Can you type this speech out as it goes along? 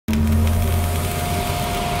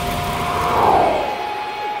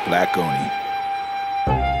Black Oni.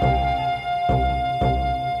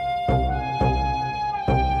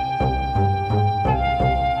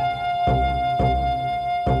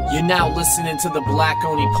 You're now listening to the Black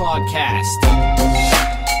Oni podcast.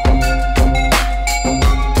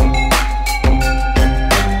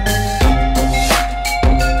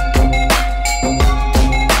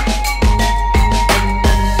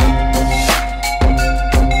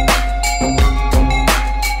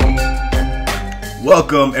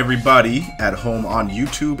 Welcome everybody at home on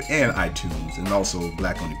YouTube and iTunes and also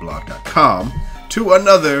blackonlyblog.com to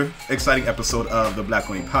another exciting episode of the Black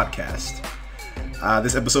Oni podcast.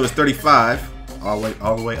 This episode is 35, all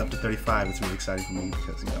the way up to 35. It's really exciting for me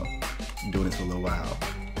because, I'm doing this for a little while.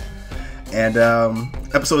 And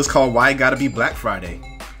episode is called Why Gotta Be Black Friday?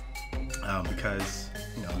 Because,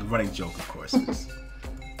 the running joke, of course, is,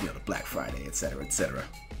 the Black Friday, etc., etc.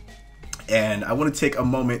 And I want to take a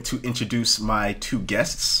moment to introduce my two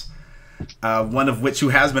guests, one of which who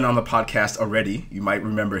has been on the podcast already. You might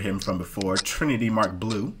remember him from before, Trinity Mark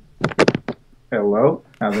Blue. Hello.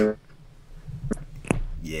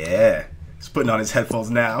 Yeah, he's putting on his headphones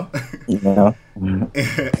now. Yeah.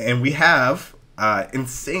 And we have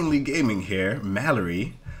Insanely Gaming here,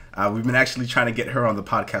 Mallory. We've been actually trying to get her on the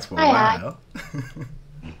podcast for a while.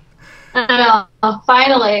 I know,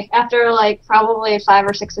 finally, after probably 5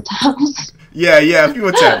 or 6 attempts. Yeah, a few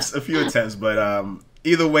attempts, but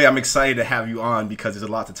either way, I'm excited to have you on because there's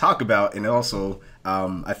a lot to talk about, and also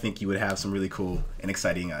I think you would have some really cool and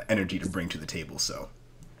exciting energy to bring to the table, so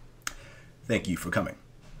thank you for coming.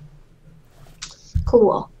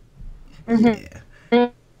 Cool. Yeah.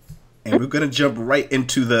 And we're going to jump right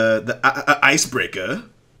into the icebreaker,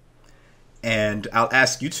 and I'll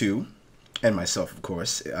ask you two, and myself, of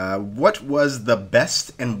course, what was the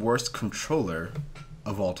best and worst controller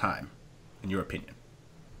of all time, in your opinion?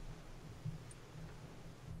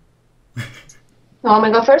 You want me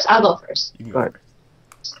to go first? I'll go first. You can go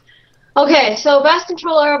first. Okay, so best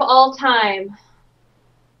controller of all time.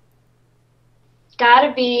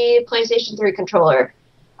 Gotta be PlayStation 3 controller.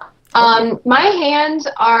 My hands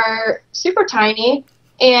are super tiny,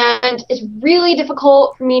 and it's really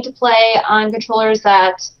difficult for me to play on controllers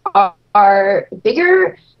that are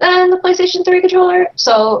bigger than the PlayStation 3 controller,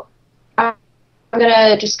 so I'm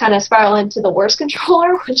gonna just kind of spiral into the worst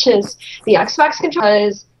controller, which is the Xbox controller,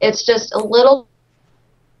 because it's just a little,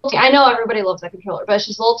 I know everybody loves that controller, but it's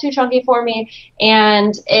just a little too chunky for me,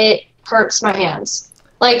 and it hurts my hands.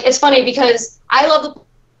 It's funny because I love the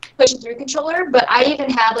PlayStation 3 controller, but I even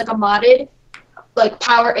have a modded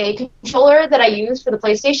Power A controller that I use for the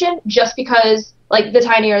PlayStation just because the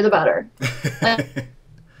tinier the better.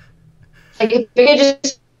 If it could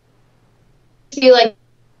just be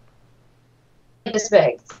this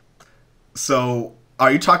big. So,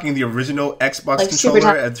 are you talking the original Xbox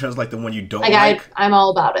controller in terms of the one you don't like? I'm all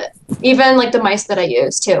about it. Even the mice that I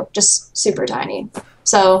use too, just super tiny.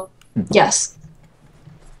 So, yes.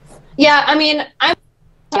 Yeah, I mean, I'm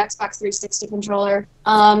the Xbox 360 controller.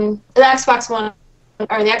 The Xbox One,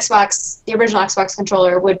 or the original Xbox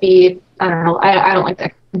controller would be, I don't know, I don't like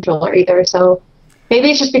that controller either, so maybe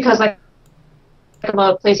it's just because I'm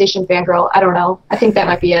a PlayStation fangirl. I don't know. I think that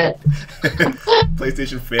might be it.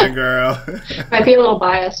 PlayStation fangirl. Might be a little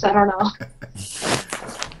biased. I don't know.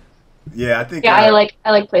 Yeah, I think. Yeah, I like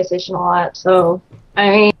PlayStation a lot. So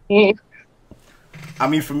I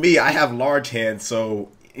mean, for me, I have large hands, so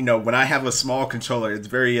when I have a small controller, it's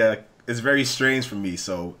very strange for me.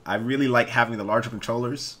 So I really like having the larger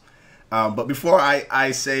controllers. But before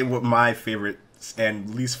I say what my favorite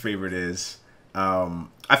and least favorite is.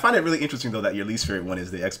 I find it really interesting, though, that your least favorite one is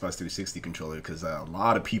the Xbox 360 controller, because a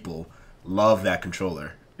lot of people love that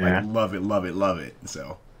controller. Yeah. Love it, love it, love it.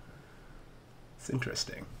 So, it's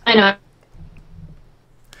interesting. I know.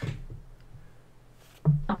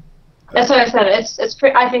 That's what I said. It's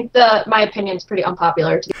pretty. I think my opinion is pretty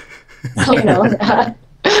unpopular. That.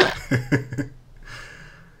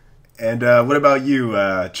 And what about you,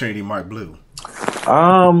 Trinity Mark Blue?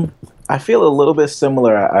 I feel a little bit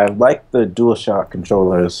similar. I like the DualShock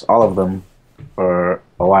controllers, all of them, for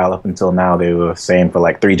a while up until now. They were the same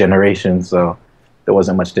for 3 generations, so there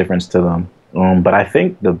wasn't much difference to them. But I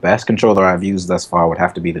think the best controller I've used thus far would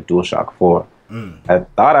have to be the DualShock 4. I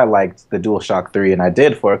thought I liked the DualShock 3, and I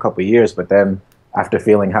did for a couple of years, but then after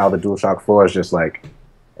feeling how the DualShock 4 is just an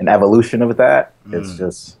evolution of that, it's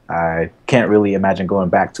just, I can't really imagine going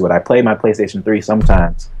back to it. I play my PlayStation 3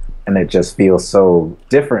 sometimes, and it just feels so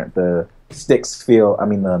different. The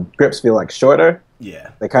the grips feel shorter.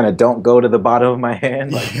 Yeah. They kind of don't go to the bottom of my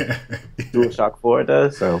hand like DualShock 4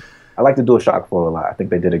 does. So I like the DualShock 4 a lot. I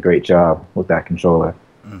think they did a great job with that controller.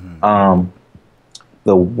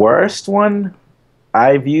 The worst one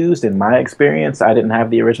I've used in my experience, I didn't have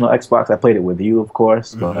the original Xbox. I played it with you, of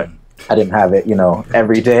course, but I didn't have it,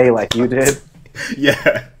 every day like you did.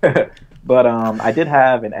 Yeah. But I did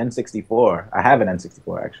have an N64. I have an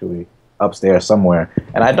N64 actually upstairs somewhere,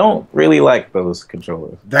 and I don't really like those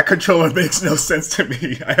controllers. That controller makes no sense to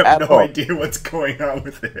me. I have no idea what's going on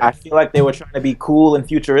with it. I feel like they were trying to be cool and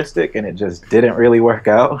futuristic, and it just didn't really work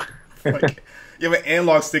out. Like, you have an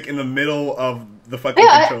analog stick in the middle of the fucking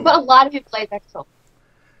controller. But a lot of people play that controller.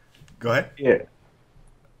 Go ahead. Yeah.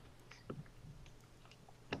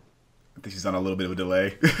 I think she's on a little bit of a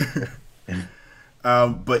delay.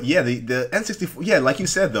 But yeah, the N64. Yeah, like you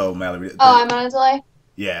said though, Mallory. I'm on a delay.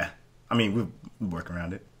 Yeah, I mean we work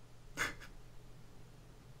around it.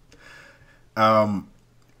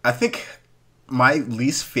 I think my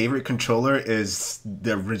least favorite controller is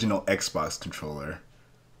the original Xbox controller.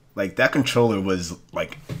 Like that controller was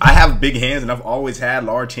like, I have big hands and I've always had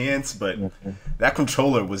large hands, but that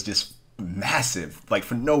controller was just massive, like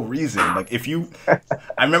for no reason. Like I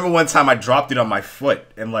remember one time I dropped it on my foot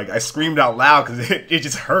and like I screamed out loud because it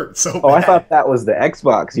just hurt so bad. Oh, I thought that was the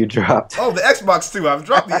Xbox you dropped. Oh, the Xbox too. I've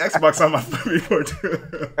dropped the Xbox on my foot before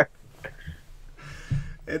too.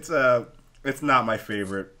 It's not my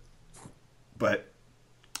favorite, but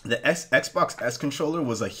the Xbox S controller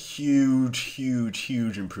was a huge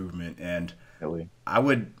improvement, and really? I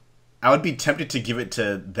would be tempted to give it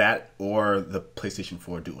to that or the PlayStation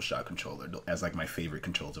 4 DualShock controller as like my favorite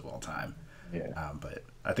controls of all time. Yeah. But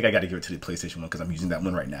I think I got to give it to the PlayStation 1 because I'm using that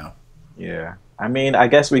one right now. Yeah. I mean, I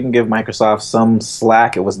guess we can give Microsoft some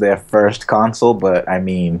slack. It was their first console, but I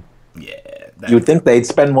mean, yeah, you'd think they'd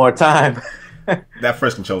spend more time. That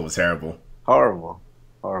first controller was terrible. Horrible.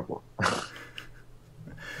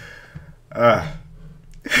 And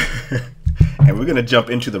we're going to jump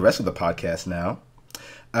into the rest of the podcast now.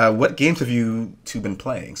 What games have you two been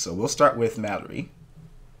playing? So we'll start with Mallory.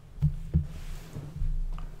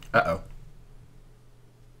 Uh-oh.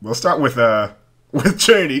 We'll start with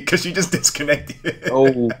Trinity because she just disconnected.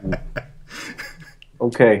 Oh.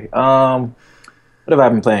 Okay. What have I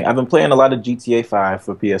been playing? I've been playing a lot of GTA 5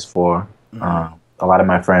 for PS4. A lot of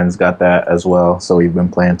my friends got that as well, so we've been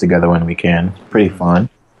playing together when we can. Pretty fun.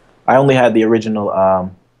 I only had the original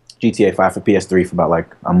GTA 5 for PS3 for about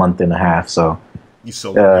like a month and a half, so... You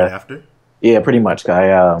sold it right after? Yeah, pretty much.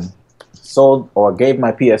 I sold or gave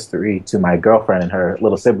my PS3 to my girlfriend and her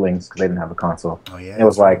little siblings because they didn't have a console. Oh, yeah. It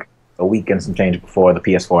was like a week and some change before the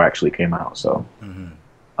PS4 actually came out, so...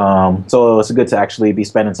 So it's good to actually be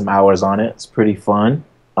spending some hours on it. It's pretty fun.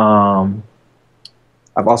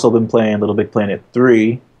 I've also been playing Little Big Planet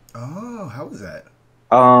 3. Oh, how was that?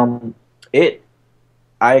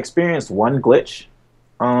 I experienced one glitch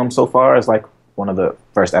so far as like one of the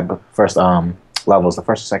first levels, the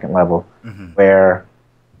first or second level, where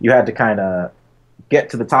you had to kind of get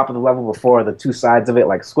to the top of the level before the two sides of it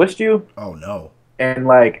like squished you. Oh no. And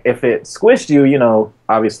like if it squished you,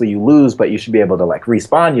 obviously you lose, but you should be able to like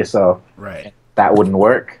respawn yourself. Right. That wouldn't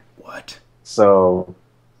work. What? So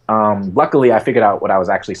luckily I figured out what I was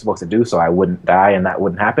actually supposed to do so I wouldn't die and that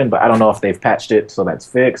wouldn't happen. But I don't know if they've patched it so that's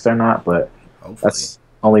fixed or not, but hopefully. That's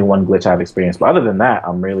only one glitch I've experienced. But other than that,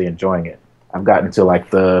 I'm really enjoying it. I've gotten to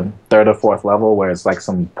like the third or fourth level where it's like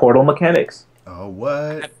some portal mechanics. Oh,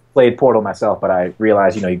 what? I played Portal myself, but I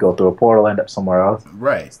realized, you go through a portal, end up somewhere else.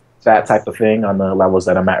 Right. That type of thing on the levels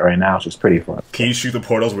that I'm at right now, which is pretty fun. Can you shoot the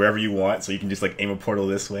portals wherever you want? So you can just like aim a portal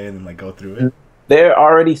this way and then like go through it? They're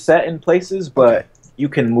already set in places, but you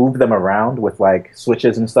can move them around with like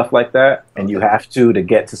switches and stuff like that. And you have to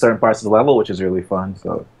get to certain parts of the level, which is really fun.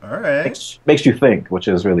 So all right. Makes you think, which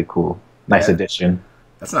is really cool. Nice addition.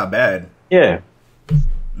 That's not bad. Yeah.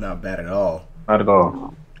 Not bad at all. Not at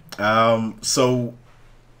all. So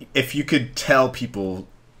if you could tell people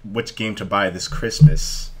which game to buy this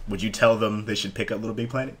Christmas, would you tell them they should pick up Little Big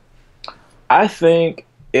Planet? I think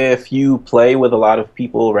if you play with a lot of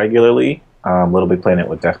people regularly, Little Big Planet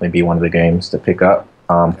would definitely be one of the games to pick up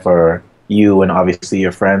for you and obviously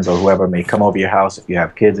your friends or whoever may come over your house. If you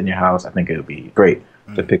have kids in your house, I think it would be great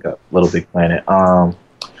to pick up Little Big Planet.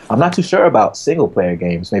 I'm not too sure about single-player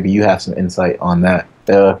games. Maybe you have some insight on that.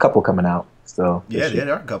 There are a couple coming out still. Yeah,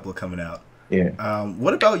 there are a couple coming out. Yeah.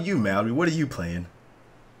 What about you, Mallory? What are you playing?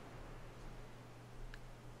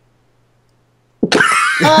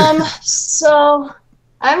 So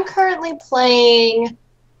I'm currently playing,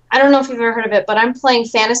 I don't know if you've ever heard of it, but I'm playing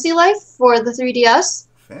Fantasy Life for the 3DS.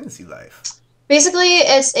 Fantasy Life. Basically,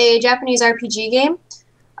 it's a Japanese RPG game.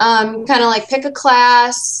 Kind of like pick a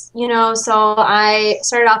class, so I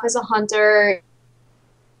started off as a hunter,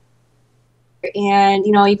 and,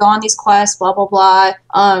 you go on these quests, blah, blah, blah.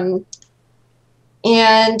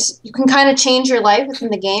 and you can kind of change your life within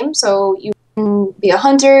the game. So you can be a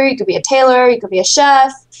hunter, you could be a tailor, you could be a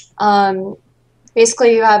chef.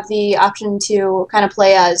 Basically, you have the option to kind of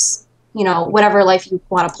play as, whatever life you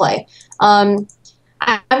want to play. I'm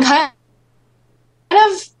kind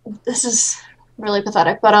of, this is really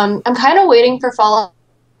pathetic, but I'm kind of waiting for Fallout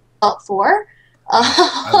 4.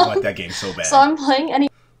 I want that game so bad. So I'm playing any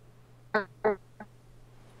RPG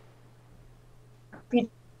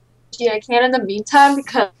I can in the meantime,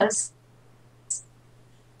 because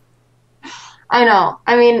I know.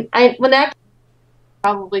 I mean, when that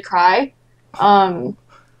probably cry. I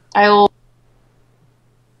will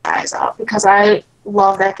eyes out because I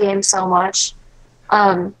love that game so much.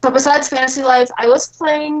 But besides Fantasy Life, I was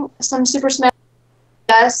playing some Super Smash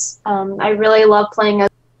Bros. I really love playing as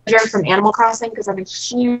Roger from Animal Crossing because I'm a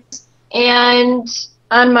huge. And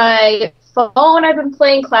on my phone, I've been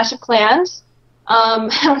playing Clash of Clans. I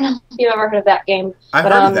don't know if you've ever heard of that game. I've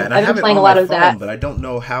heard of that. And I've been playing a lot of that. But I don't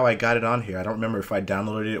know how I got it on here. I don't remember if I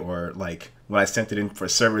downloaded it or like when I sent it in for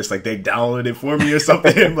service, like they downloaded it for me or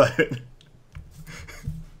something. But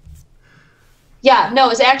yeah, no,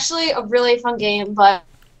 it's actually a really fun game. But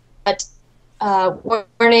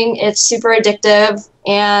warning, it's super addictive,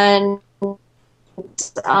 and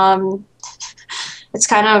it's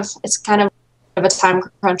kind of a time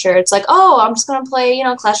cruncher. It's like, oh, I'm just gonna play,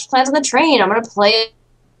 Clash of Clans on the train. I'm gonna play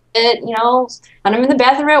it, when I'm in the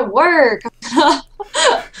bathroom at work. So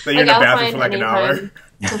you're in the bathroom for like an hour to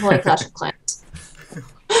play Clash of Clans.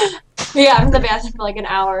 Yeah, I'm in the bathroom for like an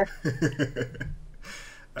hour.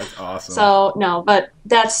 That's awesome. So no, but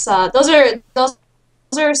that's those are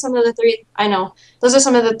some of the three. I know those are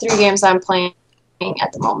some of the 3 games I'm playing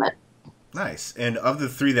at the moment. Nice. And of the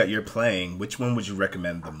 3 that you're playing, which one would you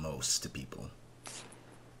recommend the most to people?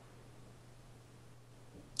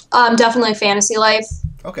 Definitely Fantasy Life.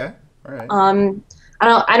 Okay. All right.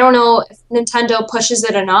 I don't know if Nintendo pushes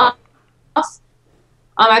it enough.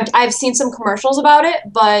 I've seen some commercials about it,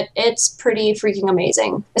 but it's pretty freaking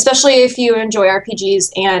amazing, especially if you enjoy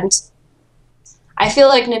RPGs. And I feel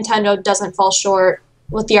like Nintendo doesn't fall short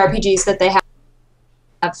with the RPGs that they have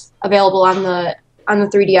available on the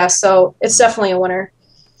 3DS. So it's definitely a winner.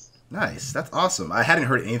 Nice. That's awesome. I hadn't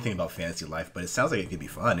heard anything about Fantasy Life, but it sounds like it could be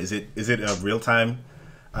fun. Is it a real-time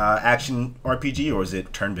action RPG, or is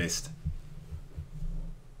it turn-based?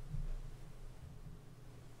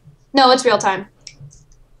 No, it's real time.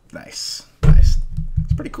 Nice. It's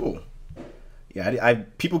pretty cool. Yeah,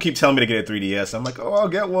 people keep telling me to get a 3DS. I'm like, oh, I'll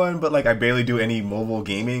get one, but like I barely do any mobile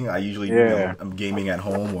gaming. I usually I'm gaming at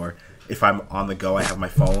home, or if I'm on the go, I have my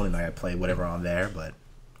phone and I play whatever on there. But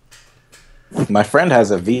my friend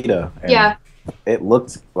has a Vita. And yeah,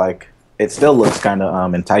 it still looks kind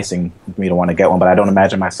of enticing for me to want to get one, but I don't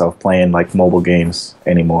imagine myself playing like mobile games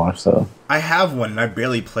anymore. So I have one and I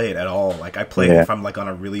barely play it at all. Like I play it if I'm like on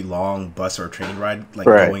a really long bus or train ride, like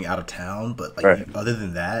going out of town. But like other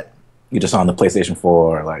than that, you just on the PlayStation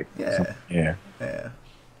 4, like yeah.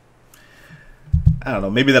 I don't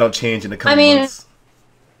know. Maybe that'll change in the coming months.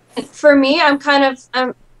 For me, I'm kind of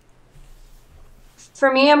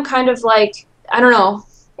like, I don't know.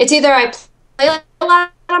 It's either I play a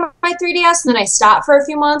lot on my 3DS and then I stop for a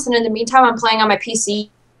few months, and in the meantime I'm playing on my PC,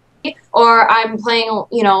 or I'm playing,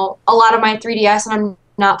 a lot of my 3DS and I'm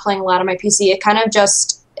not playing a lot of my PC. It kind of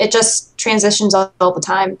just transitions all the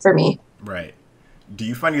time for me. Right. Do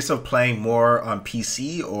you find yourself playing more on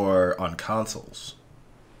PC or on consoles?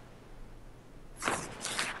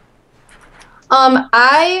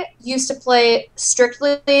 I used to play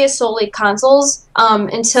solely consoles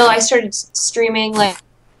until I started streaming like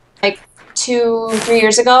 2-3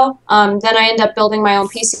 years ago. Then I ended up building my own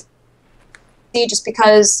PC just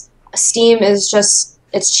because Steam is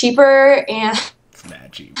it's cheaper, and it's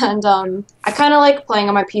mad cheap. And I kind of like playing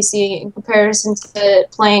on my PC in comparison to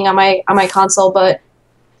playing on my console. But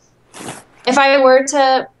if I were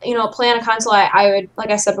to, play on a console, I would, like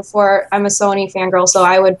I said before, I'm a Sony fangirl, so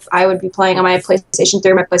I would be playing on my PlayStation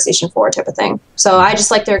 3 or my PlayStation 4 type of thing. So I just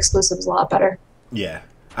like their exclusives a lot better. Yeah.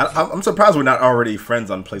 I'm surprised we're not already friends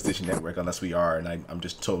on PlayStation Network, unless we are, and I'm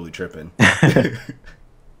just totally tripping.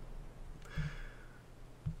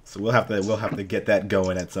 So we'll have to get that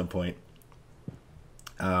going at some point.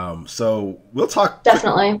 So we'll talk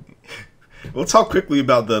definitely. We'll talk quickly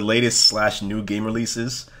about the latest / new game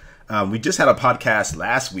releases. We just had a podcast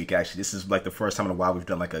last week. Actually, this is like the first time in a while we've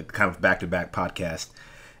done like a kind of back-to-back podcast,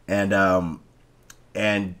 and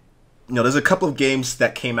there's a couple of games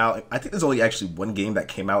that came out. I think there's only actually one game that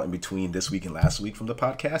came out in between this week and last week from the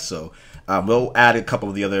podcast. So we'll add a couple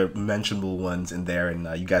of the other mentionable ones in there, and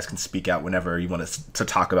you guys can speak out whenever you want us to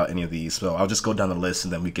talk about any of these. So I'll just go down the list,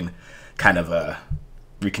 and then we can kind of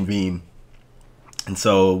reconvene. And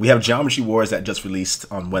so we have Geometry Wars that just released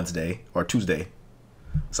on Wednesday or Tuesday,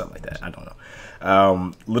 something like that. I don't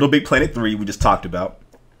know. Little Big Planet 3 we just talked about.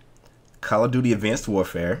 Call of Duty Advanced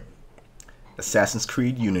Warfare. Assassin's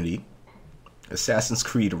Creed Unity. Assassin's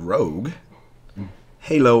Creed Rogue.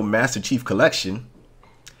 Halo Master Chief Collection.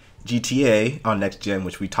 GTA on Next Gen,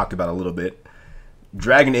 which we talked about a little bit.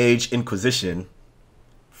 Dragon Age Inquisition.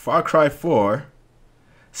 Far Cry 4.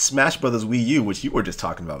 Smash Brothers Wii U, which you were just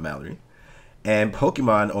talking about, Mallory. And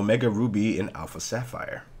Pokemon Omega Ruby and Alpha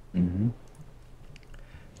Sapphire. Mm-hmm.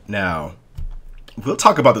 Now, we'll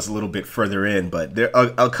talk about this a little bit further in, but there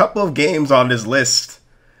are a couple of games on this list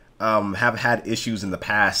have had issues in the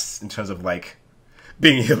past in terms of like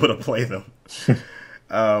being able to play them.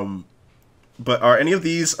 But are any of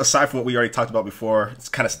these, aside from what we already talked about before, it's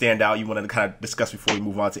kind of stand out you wanted to kind of discuss before we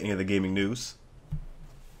move on to any of the gaming news?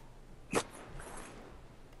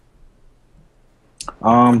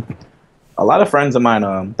 A lot of friends of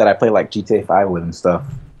mine that I play like GTA 5 with and stuff,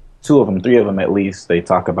 3 of them at least, they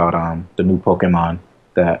talk about the new Pokemon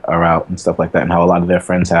that are out and stuff like that, and how a lot of their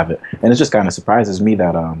friends have it. And it just kind of surprises me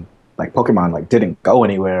that like Pokemon like didn't go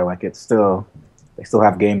anywhere. Like they still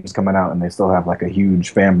have games coming out, and they still have like a huge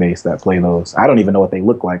fan base that play those. I don't even know what they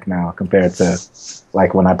look like now compared to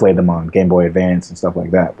like when I played them on Game Boy Advance and stuff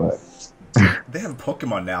like that. But they have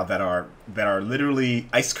Pokemon now that are literally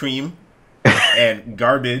ice cream and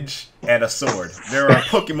garbage and a sword. There are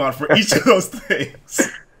Pokemon for each of those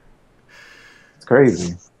things. It's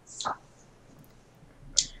crazy.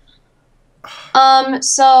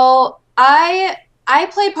 So I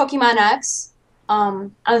played Pokemon X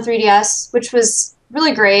on the 3DS, which was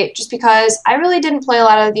really great just because I really didn't play a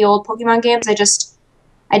lot of the old Pokemon games.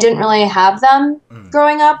 I didn't really have them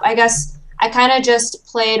growing up. I guess I kind of just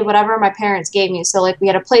played whatever my parents gave me. So like we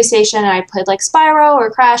had a PlayStation and I played like Spyro or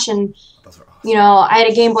Crash, and you know, I had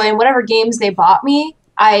a Game Boy, and whatever games they bought me,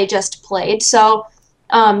 I just played. So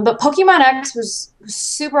but Pokemon X was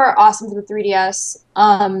super awesome for the 3DS.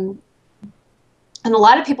 And a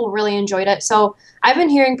lot of people really enjoyed it. So I've been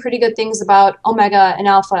hearing pretty good things about Omega and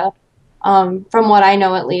Alpha, from what I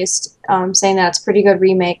know at least, saying that it's a pretty good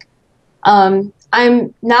remake.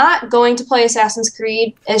 I'm not going to play Assassin's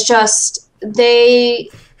Creed. It's just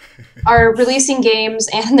they are releasing games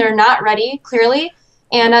and they're not ready, clearly.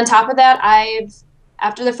 And on top of that,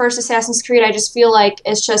 after the first Assassin's Creed, I just feel like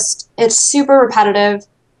it's super repetitive.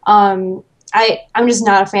 I'm just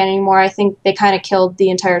not a fan anymore. I think they kind of killed the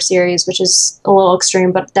entire series, which is a little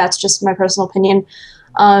extreme, but that's just my personal opinion.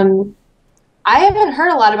 I haven't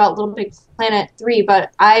heard a lot about Little Big Planet 3,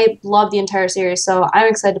 but I love the entire series, so I'm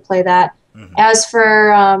excited to play that. Mm-hmm. As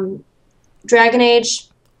for Dragon Age,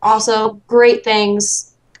 also great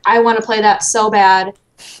things. I want to play that so bad.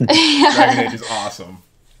 Dragon Age is awesome.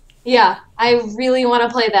 Yeah, I really want to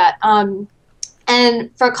play that.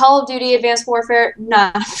 And for Call of Duty Advanced Warfare,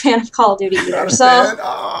 not a fan of Call of Duty either. So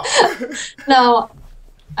no,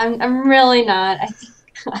 I'm really not. I think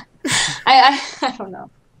I don't know.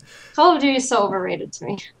 Call of Duty is so overrated to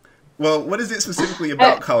me. Well, what is it specifically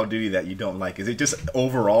about Call of Duty that you don't like? Is it just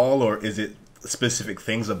overall, or is it specific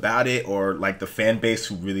things about it, or like the fan base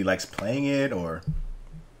who really likes playing it, or?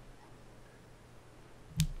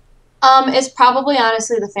 It's probably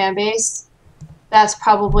honestly the fan base. That's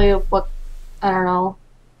probably what, I don't know,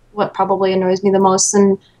 what probably annoys me the most.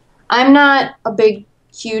 And I'm not a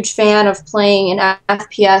huge fan of playing an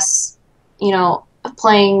FPS, you know,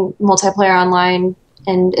 playing multiplayer online,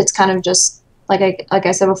 and it's kind of just, like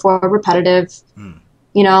I said before, repetitive.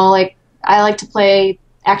 You know, like, I like to play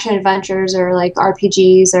action adventures or, like,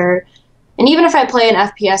 RPGs, and even if I play an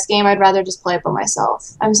FPS game, I'd rather just play it by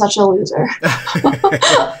myself. I'm such a loser.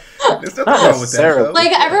 There's nothing wrong with that, though.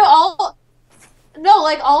 Like,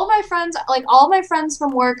 all of my friends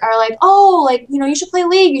from work are like, oh, like, you know, you should play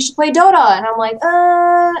League, you should play Dota, and I'm like,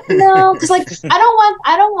 no, because like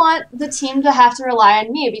I don't want the team to have to rely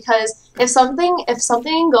on me, because if something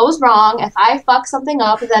goes wrong, if I fuck something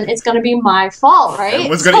up, then it's gonna be my fault, right?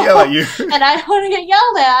 Everyone's gonna yell at you, and I don't want to get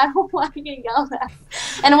yelled at. I don't want to get yelled at.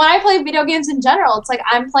 And when I play video games in general, it's like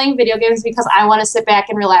I'm playing video games because I want to sit back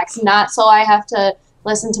and relax, not so I have to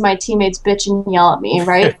listen to my teammates bitch and yell at me,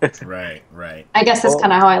 right? Right. I guess that's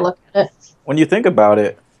kind of how I look at it. When you think about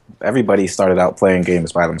it, everybody started out playing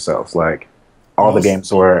games by themselves. Like, all the Most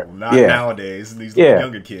games were people, not nowadays. These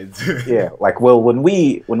younger kids. Yeah, like well, when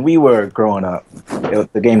we were growing up,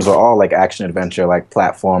 the games were all like action adventure, like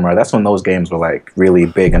platformer. That's when those games were like really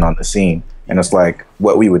big and on the scene. And it's like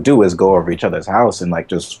what we would do is go over each other's house and like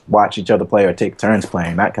just watch each other play or take turns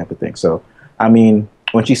playing, that type of thing. So, I mean,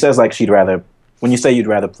 when she says like when you say you'd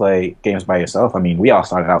rather play games by yourself, I mean, we all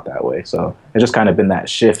started out that way. So it's just kind of been that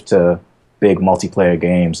shift to big multiplayer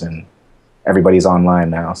games, and everybody's online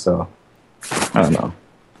now. So I don't know.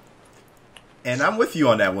 And I'm with you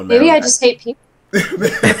on that one, man. Maybe I just hate people.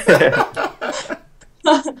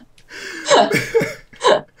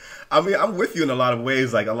 I mean, I'm with you in a lot of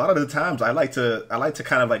ways. Like a lot of the times, I like to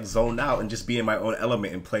kind of like zone out and just be in my own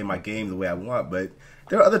element and play my game the way I want. But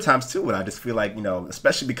there are other times too when I just feel like, you know,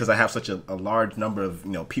 especially because I have such a large number of,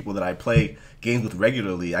 you know, people that I play games with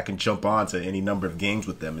regularly, I can jump on to any number of games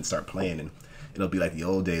with them and start playing, and it'll be like the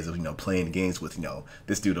old days of, you know, playing games with, you know,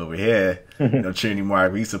 this dude over here, you know, Trinity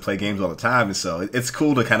Mark. We used to play games all the time, and so it's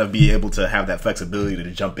cool to kind of be able to have that flexibility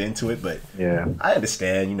to jump into it. But yeah, I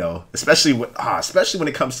understand, you know, especially when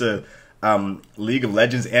it comes to League of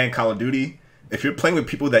Legends and Call of Duty. If you're playing with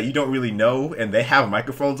people that you don't really know and they have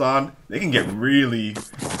microphones on, they can get really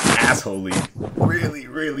assholey,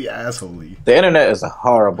 really assholey. The internet is a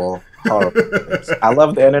horrible place. I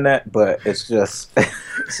love the internet, but it's just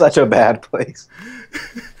such a bad place.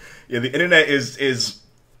 Yeah, the internet is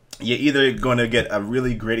you're either going to get a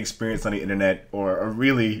really great experience on the internet or a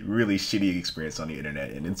really shitty experience on the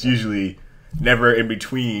internet, and it's usually never in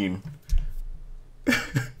between.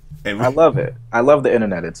 I love it. I love the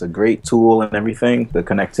internet. It's a great tool and everything. The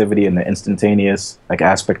connectivity and the instantaneous like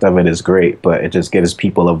aspect of it is great, but it just gives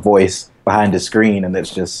people a voice behind the screen, and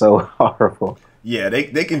it's just so horrible. Yeah, they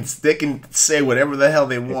can say whatever the hell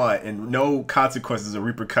they want, and no consequences or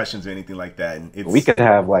repercussions or anything like that. And we could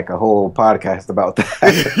have like a whole podcast about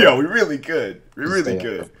that. Yeah, we really could. We really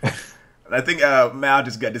could. And I think Mal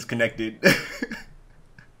just got disconnected.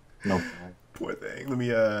 No. Poor thing. Let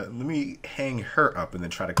me hang her up and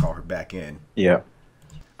then try to call her back in. Yeah.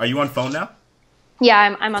 Are you on phone now?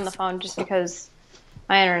 Yeah, I'm on the phone just because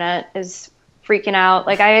my internet is freaking out.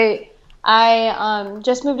 Like I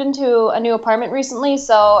just moved into a new apartment recently,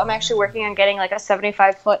 so I'm actually working on getting like a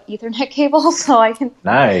 75-foot Ethernet cable so I can.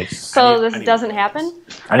 Nice. So this doesn't happen.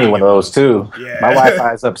 I need one of those too. Yeah. My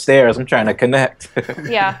Wi-Fi is upstairs. I'm trying to connect.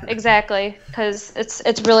 Yeah, exactly. Because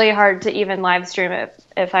it's really hard to even live stream it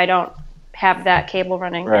if I don't have that cable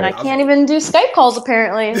running, right. And I can't even do Skype calls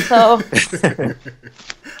apparently. So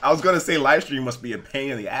I was gonna say live stream must be a pain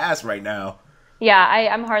in the ass right now. yeah,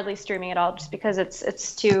 I'm hardly streaming at all just because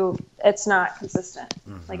it's not consistent.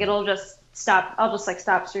 Mm-hmm. Like it'll just stop. I'll just like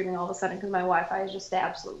stop streaming all of a sudden because my Wi-Fi is just the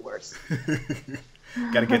absolute worst.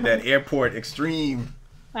 Gotta get that airport extreme.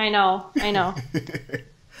 I know.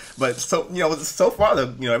 But so far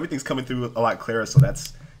everything's coming through a lot clearer, so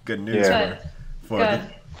that's good news. Yeah. Good.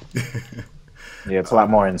 Yeah, it's a lot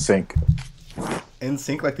more in sync. In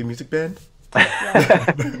sync, like the music band.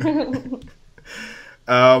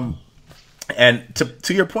 Yeah. And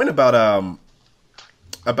to your point about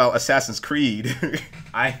Assassin's Creed, the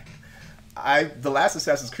last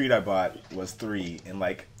Assassin's Creed I bought was 3, and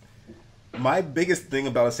like my biggest thing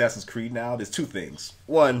about Assassin's Creed now, there's two things.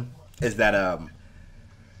 One is that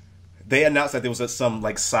they announced that there was some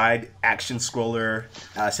like side action scroller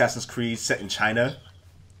Assassin's Creed set in China.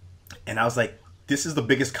 And I was like, this is the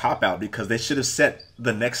biggest cop-out because they should have set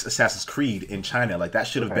the next Assassin's Creed in China. Like, that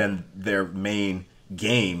should have been their main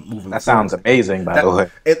game moving forward. That sounds amazing, by the way.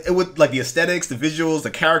 It would, like, the aesthetics, the visuals, the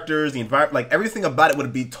characters, the environment, like, everything about it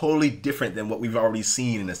would be totally different than what we've already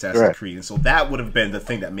seen in Assassin's Creed. And so that would have been the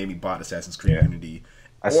thing that made me buy Assassin's Creed Unity.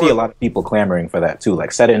 I see a lot of people clamoring for that, too.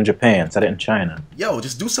 Like, set it in Japan, set it in China. Yo,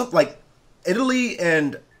 just do something like Italy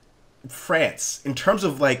and France in terms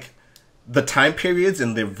of, like, the time periods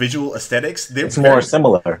and the visual aesthetics, it's more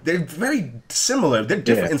similar. They're very similar. They're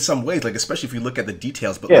different in some ways, like especially if you look at the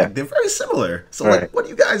details, but like they're very similar. So like, what are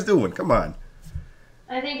you guys doing? Come on.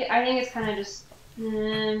 I think it's kind of just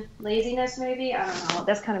laziness, maybe. I don't know.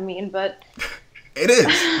 That's kind of mean, but it is.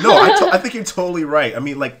 No, I think you're totally right. I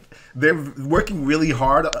mean, like they're working really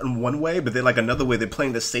hard in one way, but then like another way, they're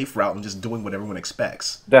playing the safe route and just doing what everyone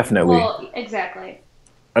expects. Definitely. Well, exactly.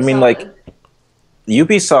 I mean, like.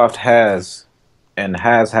 Ubisoft has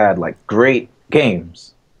had like great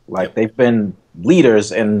games. Like they've been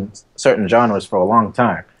leaders in certain genres for a long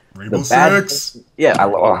time. Rainbow Six.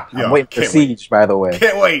 I'm waiting for Siege, by the way.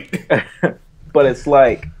 Can't wait. But it's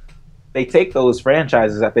like they take those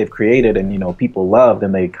franchises that they've created and people loved,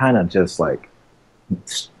 and they kind of just like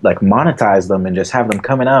monetize them and just have them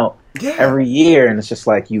coming out every year, and it's just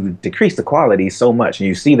like you decrease the quality so much, and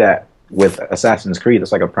you see that with Assassin's Creed,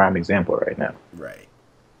 it's like a prime example right now. Right.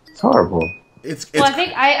 It's horrible. It's Well,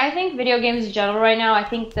 I think video games in general right now, I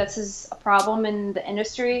think this is a problem in the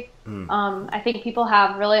industry. I think people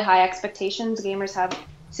have really high expectations. Gamers have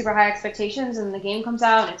super high expectations, and the game comes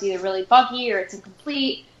out and it's either really buggy or it's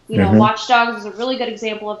incomplete. You know, Watch Dogs is a really good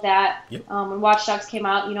example of that. Yep. When Watch Dogs came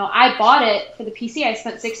out, you know, I bought it for the PC. I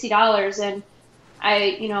spent $60, and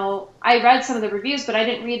I read some of the reviews, but I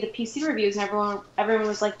didn't read the PC reviews, and everyone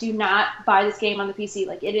was like, "Do not buy this game on the PC.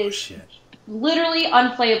 Like, it is literally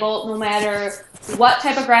unplayable, no matter what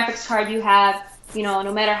type of graphics card you have. You know,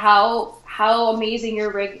 no matter how amazing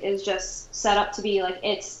your rig is just set up to be. Like,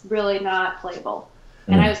 it's really not playable."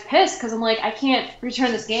 And I was pissed because I'm like, I can't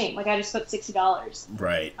return this game. Like, I just spent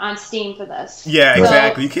 $60 on Steam for this. Yeah,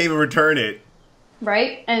 exactly. You can't even return it.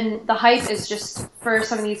 Right? And the hype is just, for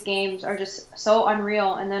some of these games, are just so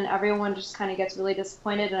unreal. And then everyone just kind of gets really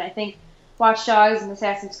disappointed. And I think Watch Dogs and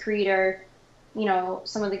Assassin's Creed are, you know,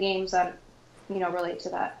 some of the games that, you know, relate to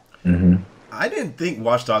that. I didn't think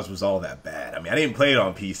Watch Dogs was all that bad. I mean, I didn't play it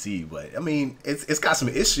on PC, but, I mean, it's got some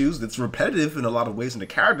issues. It's repetitive in a lot of ways, and the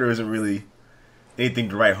character isn't really anything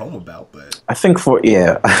to write home about, but I think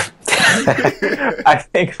I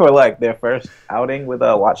think for like their first outing with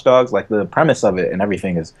Watch Dogs, like the premise of it and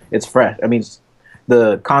everything it's fresh. I mean,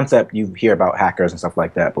 the concept, you hear about hackers and stuff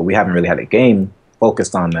like that, but we haven't really had a game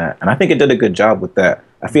focused on that, and I think it did a good job with that.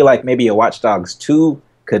 I feel like maybe a Watch Dogs 2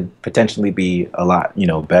 could potentially be a lot, you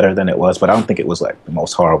know, better than it was, but I don't think it was like the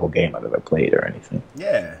most horrible game I've ever played or anything.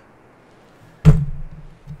 Yeah.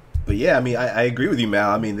 But yeah, I mean, I agree with you,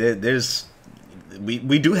 Mal. I mean,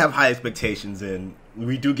 we do have high expectations, and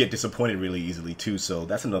we do get disappointed really easily too, so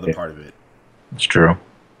that's another part of it. It's true.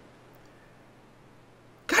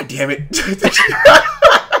 God damn it.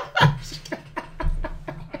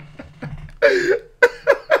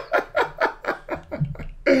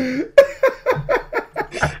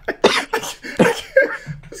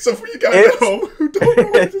 So for you guys at home who don't know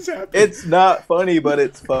what just happened, it's not funny, but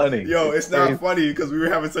it's funny. Yo, it's not funny because we were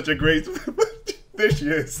having such a great... There she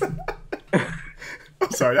is. I'm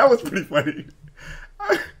sorry, that was pretty funny.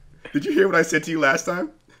 Did you hear what I said to you last time?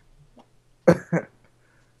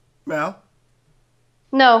 Mal?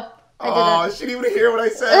 No, I didn't. Oh, she didn't even hear what I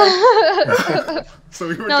said. So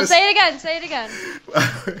we were say it again. Say it again.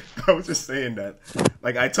 I was just saying that.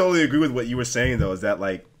 Like, I totally agree with what you were saying, though, is that,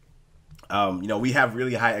 like, you know, we have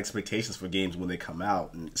really high expectations for games when they come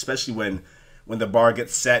out, and especially when the bar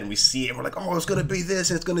gets set and we see it, and we're like, oh, it's gonna be this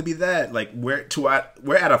and it's gonna be that. Like, we're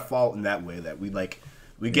at a fault in that way, that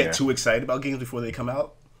we get too excited about games before they come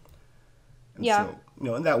out. And so, you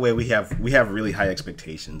know, in that way we have really high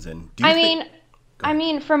expectations. And I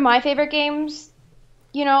mean, for my favorite games,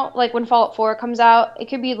 you know, like when Fallout 4 comes out, it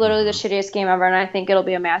could be literally the shittiest game ever, and I think it'll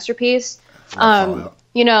be a masterpiece.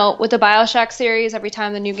 You know, with the BioShock series, every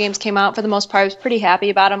time the new games came out, for the most part, I was pretty happy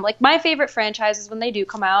about them. Like, my favorite franchises, when they do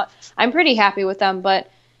come out, I'm pretty happy with them.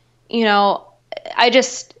 But, you know,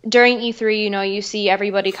 during E3, you know, you see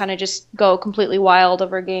everybody kind of just go completely wild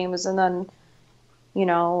over games, and then, you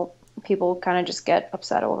know, people kind of just get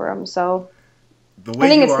upset over them. So I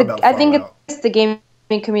think it's the gaming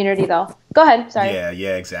community, though. Go ahead. Sorry.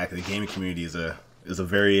 Yeah, exactly. The gaming community is a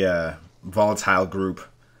very volatile group.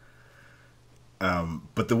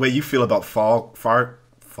 But the way you feel about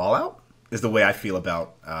Fallout is the way I feel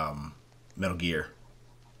about Metal Gear.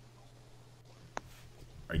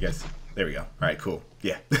 Are you guys? There we go. All right, cool.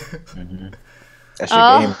 Yeah. That's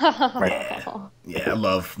your game. Right. Yeah, I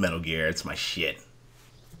love Metal Gear. It's my shit.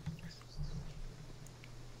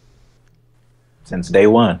 Since day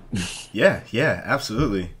one. Yeah,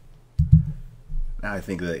 absolutely. Now I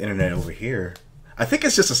think the internet over here, I think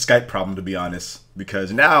it's just a Skype problem, to be honest,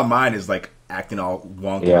 because now mine is like acting all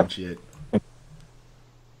wonky and shit.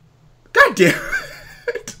 God damn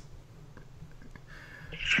it.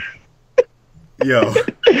 Yo.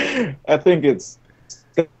 I think it's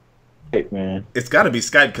Skype, man. It's got to be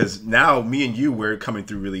Skype, because now me and you, we're coming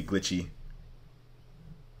through really glitchy.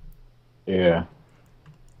 Yeah.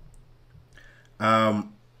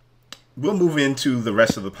 We'll move into the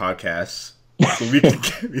rest of the podcast so we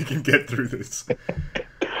can get through this.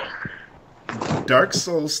 Dark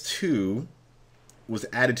Souls 2 was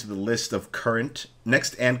added to the list of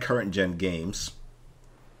next and current gen games.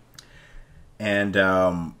 And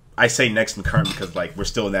I say next and current because, like, we're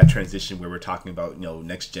still in that transition where we're talking about, you know,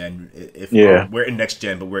 next gen. We're in next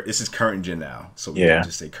gen, but this is current gen now, so we can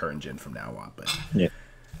just say current gen from now on. But you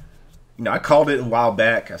know, I called it a while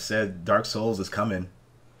back. I said Dark Souls is coming.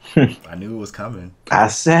 I knew it was coming. I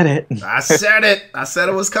said it. I said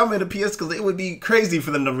it was coming to PS, because it would be crazy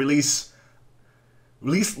for them to release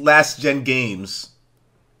last gen games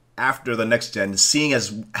after the next gen, seeing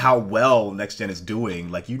as how well next gen is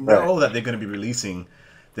doing, like that they're going to be releasing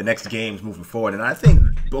the next games moving forward. And I think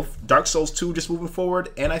both Dark Souls 2 just moving forward,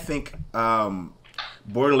 and I think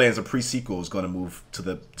Borderlands, a pre-sequel, is going to move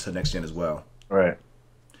to next gen as well. Right.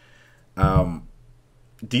 Are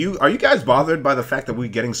you guys bothered by the fact that we're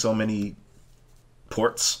getting so many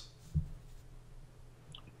ports?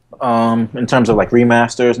 In terms of like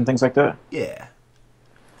remasters and things like that? Yeah.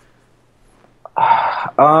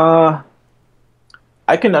 I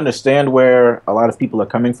can understand where a lot of people are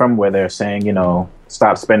coming from, where they're saying,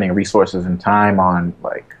 stop spending resources and time on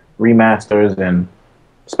like remasters and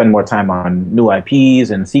spend more time on new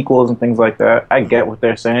IPs and sequels and things like that. I get what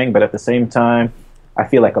they're saying, but at the same time, I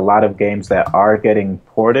feel like a lot of games that are getting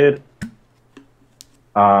ported,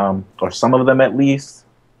 or some of them at least,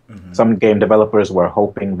 some game developers were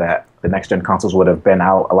hoping that the next gen consoles would have been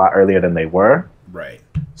out a lot earlier than they were. Right.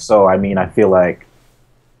 So, I mean, I feel like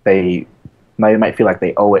they might feel like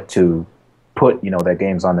they owe it to put, their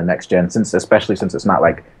games on the next gen, especially since it's not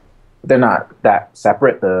like they're not that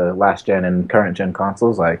separate, the last gen and current gen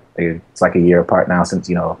consoles. Like it's like a year apart now since,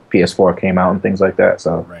 PS4 came out and things like that.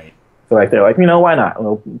 So right. I feel like they're like, why not?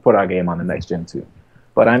 We'll put our game on the next gen too.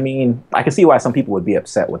 But I mean, I can see why some people would be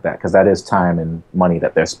upset with that, because that is time and money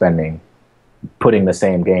that they're spending putting the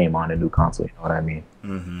same game on a new console. You know what I mean?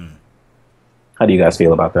 Mm-hmm. How do you guys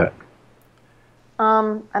feel about that?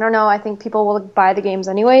 I don't know. I think people will buy the games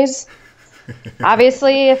anyways.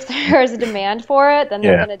 Obviously, if there's a demand for it, then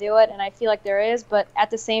they're going to do it, and I feel like there is. But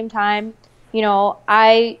at the same time,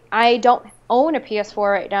 I don't own a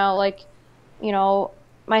PS4 right now. Like,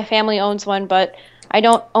 my family owns one, but I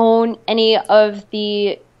don't own any of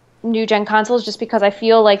the new gen consoles just because I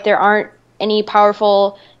feel like there aren't any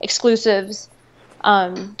powerful exclusives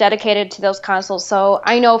dedicated to those consoles. So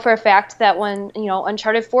I know for a fact that when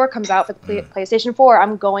Uncharted 4 comes out for the PlayStation 4,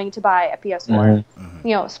 I'm going to buy a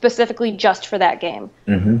PS4, specifically just for that game.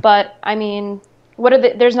 But I mean,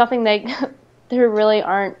 there's nothing there really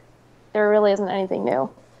isn't anything new.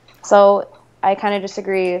 So I kind of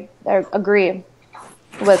disagree or agree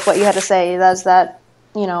with what you had to say. That's that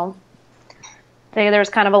there's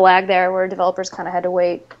kind of a lag there where developers kind of had to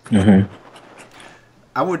wait.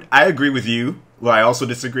 I agree with you. Well, I also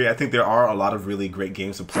disagree. I think there are a lot of really great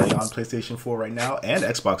games to play on PlayStation 4 right now, and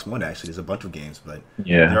Xbox One, actually. There's a bunch of games, but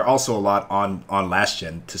there are also a lot on last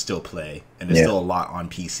gen to still play, and there's still a lot on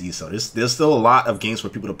PC. So there's still a lot of games for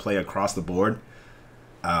people to play across the board.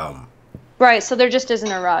 Right, so there just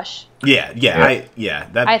isn't a rush.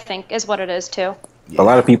 I think is what it is too. A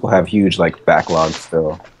lot of people have huge backlogs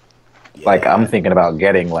still. Like, I'm thinking about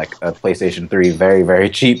getting like a PlayStation 3 very, very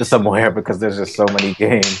cheap somewhere because there's just so many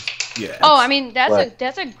games. Yeah. Oh, I mean,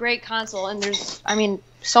 that's a great console, and there's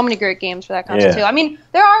so many great games for that console too. I mean,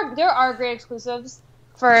 there are great exclusives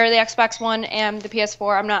for the Xbox One and the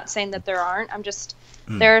PS4. I'm not saying that there aren't. I'm just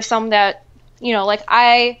there are some that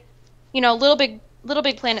Little Big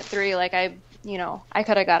Planet 3. Like I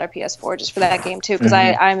could have got a PS4 just for that game too because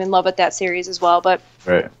I'm in love with that series as well. But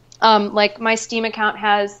like my Steam account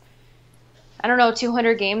has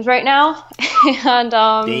 200 games right now, and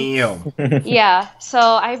damn. Yeah, so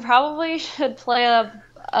I probably should play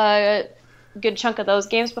a good chunk of those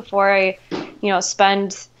games before I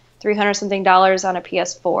spend $300 something on a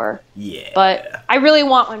PS4. Yeah, but I really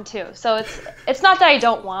want one too. So it's not that I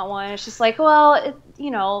don't want one. It's just like, well,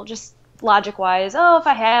 just logic wise, if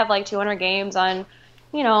I have 200 games on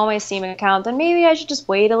my Steam account, then maybe I should just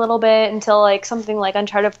wait a little bit until something like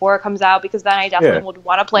Uncharted 4 comes out, because then I definitely would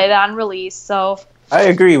want to play that on release. So I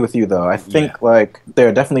agree with you though. I think there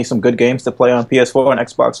are definitely some good games to play on PS4 and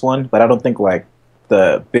Xbox One, but I don't think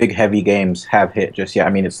the big heavy games have hit just yet. I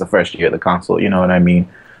mean, it's the first year of the console, you know what I mean?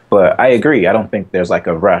 But I agree. I don't think there's a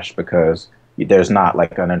rush because there's not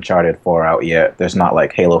an Uncharted 4 out yet. There's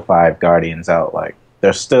not Halo 5 Guardians out.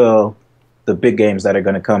 There's still the big games that are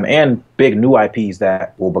going to come and big new IPs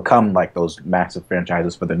that will become those massive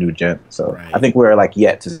franchises for the new gen. So I think we're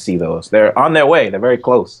yet to see those. They're on their way. They're very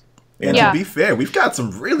close. And to be fair, we've got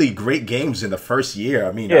some really great games in the first year.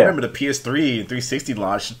 I mean, I remember the PS3 and 360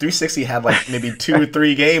 launch. 360 had maybe 2 or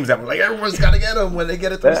 3 games that were everyone's got to get them when they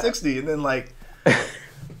get a 360. And then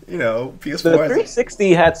PS4. The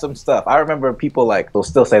 360 had some stuff. I remember people they'll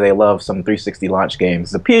still say they love some 360 launch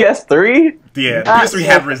games. The PS3? Yeah, the PS3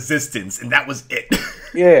 had Resistance, and that was it.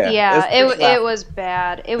 It was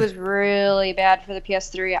bad. It was really bad for the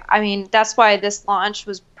PS3. I mean, that's why this launch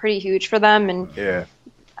was pretty huge for them, and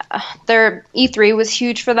their E3 was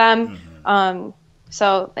huge for them.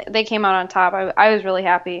 So they came out on top. I was really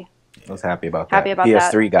happy. I was happy about Happy that. about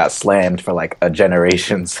PS3 got slammed for like a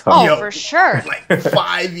generation. So. Oh, Yo. for sure. Like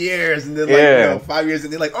 5 years, and then like 5 years,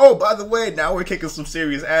 and they're like, oh, by the way, now we're kicking some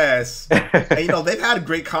serious ass. And they've had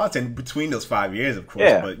great content between those 5 years, of course.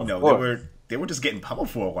 Yeah, but they were just getting pummeled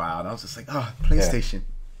for a while, and I was just like, oh, PlayStation,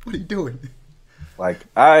 what are you doing? Like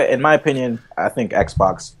in my opinion, I think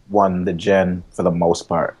Xbox won the gen for the most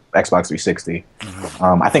part. Xbox 360.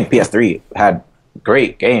 I think PS3 had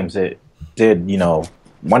great games. It did,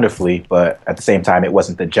 wonderfully, but at the same time, it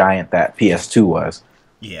wasn't the giant that PS2 was.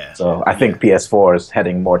 Yeah. So I think PS4 is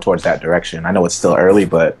heading more towards that direction. I know it's still early,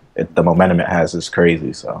 but the momentum it has is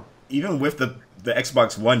crazy. So even with the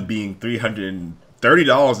Xbox One being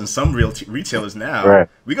 $330 in some retailers now, right.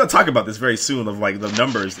 We're gonna talk about this very soon of like the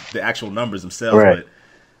numbers, the actual numbers themselves. Right.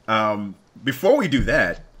 But before we do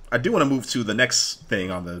that, I do want to move to the next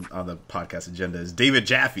thing on the podcast agenda is David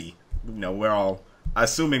Jaffe.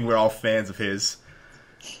 Assuming we're all fans of his.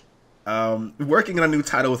 Working on a new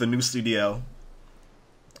title with a new studio,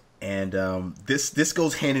 and this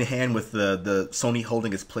goes hand in hand with the Sony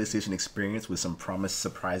holding its PlayStation experience with some promised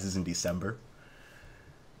surprises in December.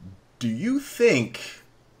 Do you think?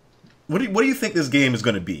 What do you think this game is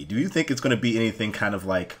going to be? Do you think it's going to be anything kind of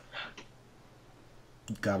like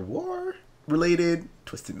God of War related,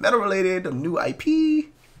 Twisted Metal related, a new IP?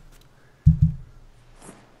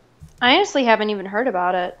 I honestly haven't even heard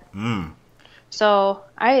about it. So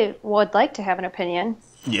I would like to have an opinion.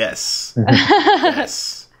 Yes.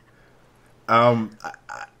 Yes. I'm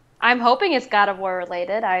hoping it's God of War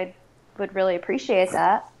related. I would really appreciate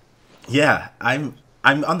that. Yeah, I'm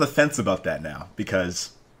on the fence about that now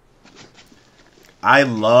because I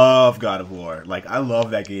love God of War. Like, I love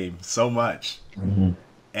that game so much. Mm-hmm.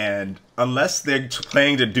 And unless they're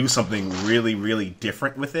planning to do something really, really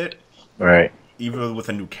different with it, right, either with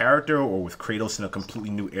a new character or with Kratos in a completely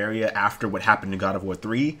new area after what happened in God of War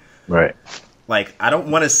 3, right, like, I don't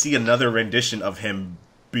want to see another rendition of him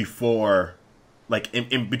before, like,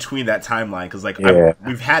 in between that timeline, because like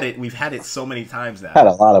we've had it so many times now. Had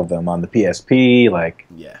a lot of them on the PSP, like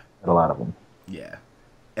yeah, had a lot of them. Yeah,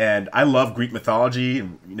 and I love Greek mythology,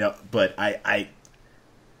 but I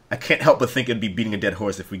can't help but think it'd be beating a dead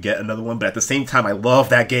horse if we get another one. But at the same time, I love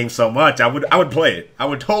that game so much. I would play it. I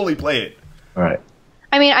would totally play it. Right.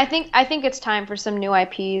 I mean, I think it's time for some new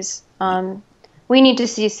IPs. We need to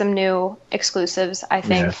see some new exclusives, I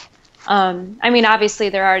think. Yeah. I mean, obviously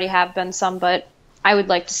there already have been some, but I would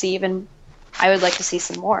like to see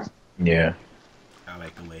some more. Yeah. I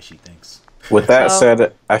like the way she thinks. With that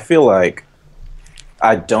said, I feel like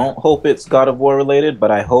I don't hope it's God of War related,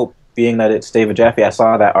 but I hope, being that it's David Jaffe, I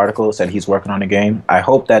saw that article that said he's working on a game. I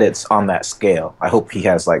hope that it's on that scale. I hope he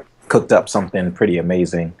has like cooked up something pretty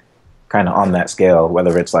amazing kind of on that scale,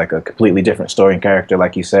 whether it's like a completely different story and character,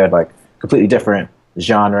 like you said, like completely different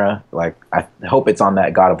genre. Like, I hope it's on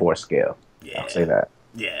that God of War scale. Yeah. I'll say that.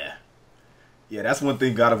 Yeah. Yeah, that's one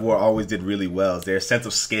thing God of War always did really well, is their sense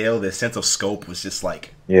of scale, their sense of scope was just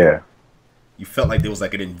like, yeah, you felt like there was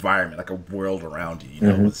like an environment, like a world around you,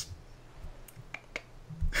 It was...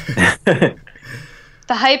 The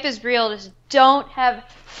hype is real. Just don't have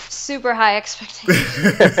super high expectations.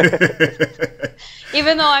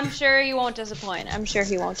 Even though I'm sure he won't disappoint.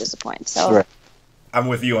 So right. I'm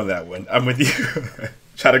with you on that one. I'm with you.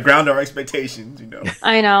 Try to ground our expectations,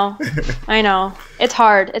 I know. It's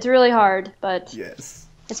hard. It's really hard, but yes,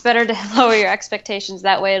 it's better to lower your expectations.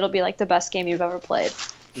 That way it'll be like the best game you've ever played.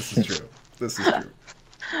 This is true.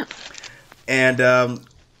 And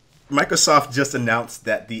Microsoft just announced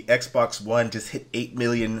that the Xbox One just hit 8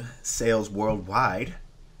 million sales worldwide.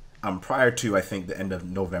 Prior to, I think, the end of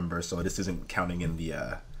November, so this isn't counting in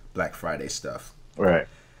the Black Friday stuff. right.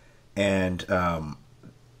 And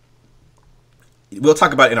we'll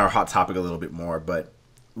talk about it in our hot topic a little bit more, but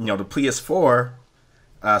the PS4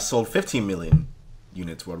 sold 15 million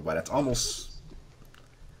units worldwide. That's almost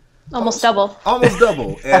double. Almost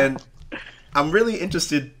double. And I'm really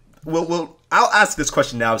interested. Well, I'll ask this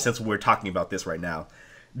question now since we're talking about this right now.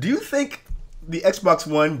 Do you think the Xbox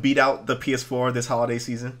One beat out the PS4 this holiday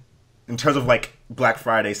season in terms of like Black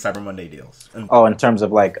Friday, Cyber Monday deals? In terms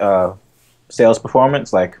of like sales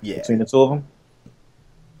performance, like between the two of them?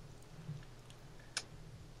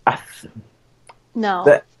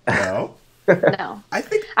 No. No. No.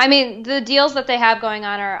 I mean, the deals that they have going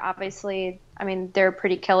on are obviously, they're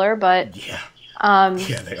pretty killer, but yeah,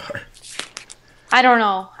 they are. I don't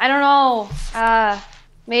know.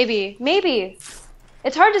 Maybe.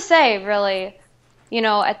 It's hard to say, really,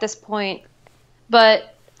 at this point.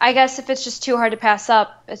 But I guess if it's just too hard to pass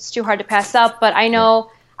up, it's too hard to pass up. But I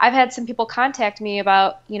know I've had some people contact me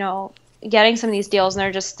about, getting some of these deals,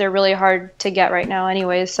 and they're really hard to get right now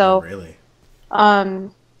anyway. So Oh, really?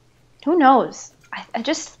 Who knows? I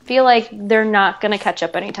just feel like they're not going to catch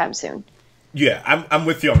up anytime soon. Yeah, I'm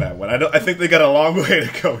with you on that one. I think they got a long way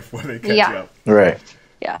to go before they catch Yeah. up. Right.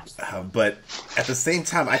 Yeah. But at the same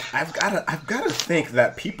time, I've got to think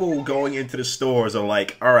that people going into the stores are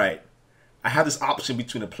like, all right, I have this option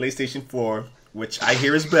between a PlayStation 4, which I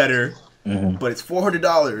hear is better, but it's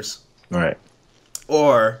 $400, Right.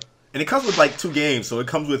 and it comes with like 2 games, so it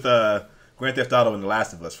comes with Grand Theft Auto and The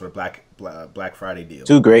Last of Us for the Black Friday deal.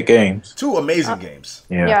 2 great games. 2 amazing games,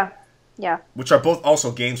 Yeah. Yeah. which are both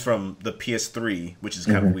also games from the PS3, which is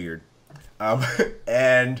kind of weird.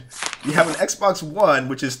 And you have an Xbox One,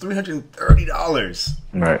 which is $330,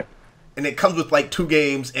 Right. and it comes with like 2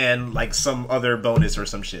 games and like some other bonus or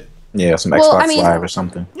some shit. Yeah, some Well, Xbox I mean- Live or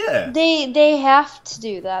something. Yeah, They have to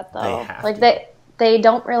do that though. They have like to. they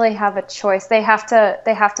don't really have a choice. They have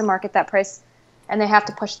to market that price, and they have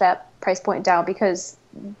to push that price point down, because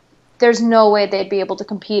there's no way they'd be able to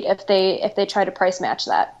compete if they try to price match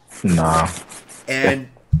that. Nah. and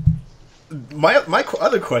my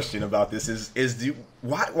other question about this is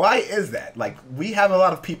why is that? Like, we have a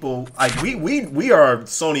lot of people, like we are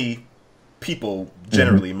Sony people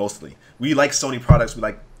generally, mostly. We like Sony products. We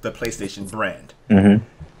like the PlayStation brand.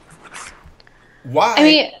 Why? I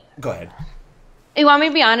mean, go ahead. you want me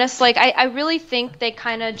to be honest? Like, I really think they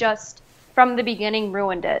kind of just from the beginning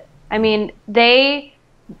ruined it. I mean,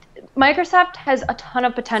 Microsoft has a ton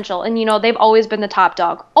of potential, and they've always been the top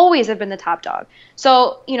dog. Always have been the top dog.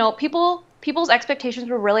 So people's expectations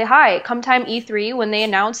were really high. Come time E3, when they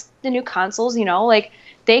announced the new consoles, like,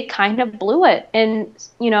 they kind of blew it. And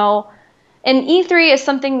and E3 is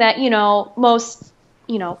something that most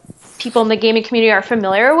people in the gaming community are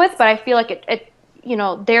familiar with, but I feel like it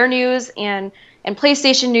their news and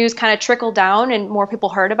PlayStation news kind of trickled down, and more people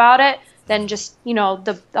heard about it than just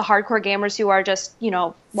the hardcore gamers who are just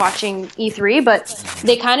watching E3. But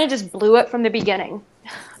they kind of just blew it from the beginning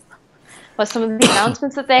with some of the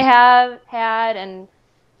announcements that they have had, and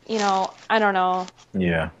I don't know.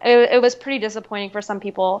 Yeah. It was pretty disappointing for some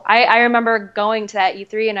people. I remember going to that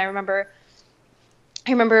E3, and I remember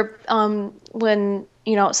when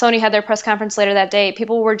Sony had their press conference later that day,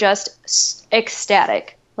 people were just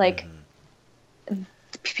ecstatic. Like,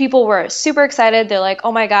 people were super excited. They're like,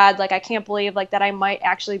 "Oh my god! Like, I can't believe like that I might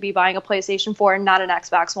actually be buying a PlayStation 4 and not an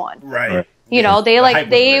Xbox One." Right. It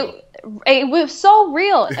was so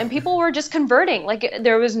real, and people were just converting. Like,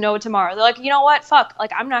 there was no tomorrow. They're like, you know what? Fuck.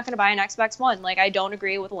 Like, I'm not gonna buy an Xbox One. Like, I don't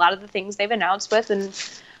agree with a lot of the things they've announced with, and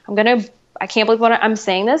I can't believe I'm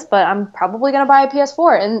saying this, but I'm probably gonna buy a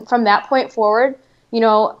PS4. And from that point forward,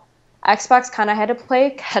 Xbox kind of had to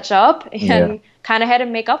play catch up and kind of had to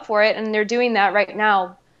make up for it, and they're doing that right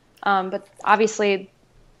now. But obviously,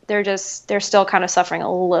 they're still kind of suffering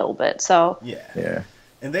a little bit. So Yeah.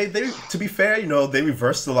 And they to be fair, they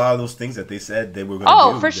reversed a lot of those things that they said they were going to do.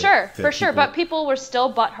 Oh, for sure. But people were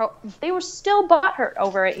still butthurt. They were still butthurt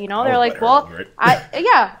over it. They're like, well,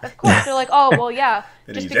 yeah, of course. They're like, oh, well, yeah,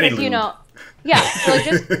 just because yeah. So like,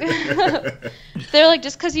 they're like,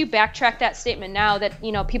 just because you backtrack that statement now, that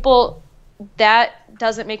people, that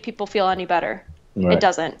doesn't make people feel any better. Right. It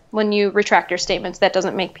doesn't. When you retract your statements, that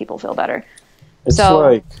doesn't make people feel better. It's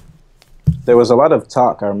like there was a lot of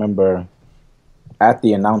talk, I remember, at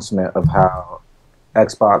the announcement of how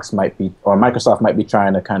Xbox might be, or Microsoft might be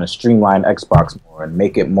trying to kind of streamline Xbox more and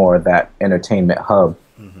make it more that entertainment hub.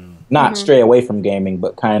 Not stray away from gaming,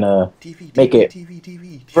 but kind of make it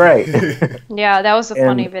right. Yeah, that was a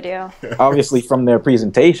funny video. Obviously, from their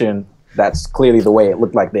presentation, that's clearly the way it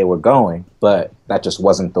looked like they were going, but that just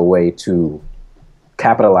wasn't the way to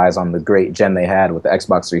capitalize on the great gen they had with the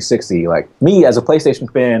Xbox 360. Like, me as a PlayStation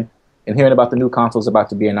fan, and hearing about the new consoles about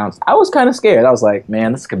to be announced, I was kind of scared. I was like,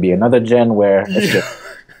 man, this could be another gen where it's just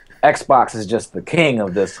Xbox is just the king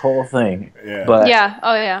of this whole thing. Yeah. But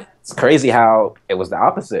yeah. it's crazy how it was the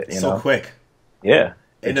opposite. So quick. Yeah.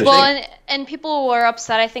 And people were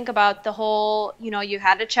upset, I think, about the whole, you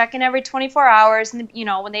had to check in every 24 hours, and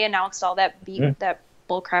when they announced all that that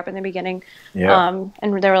bull crap in the beginning. Yeah.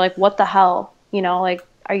 And they were like, what the hell? Like,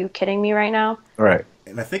 are you kidding me right now? Right.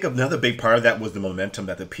 And I think another big part of that was the momentum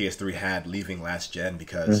that the PS3 had leaving last gen,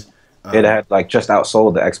 because it had like just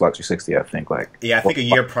outsold the Xbox 360, I think. Like, yeah, I think a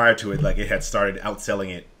year prior to it, like, it had started outselling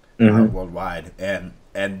it worldwide, and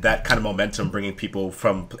that kind of momentum bringing people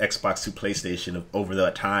from Xbox to PlayStation over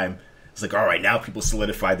that time. It's like, all right, now people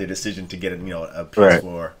solidified their decision to get a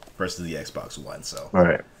PS4 versus the Xbox One. So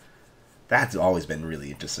that's always been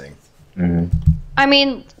really interesting. I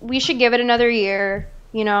mean, we should give it another year.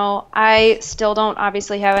 I still don't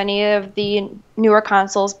obviously have any of the newer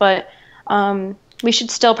consoles, but we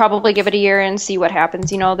should still probably give it a year and see what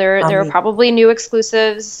happens. You know, there are probably new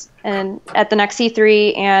exclusives and at the next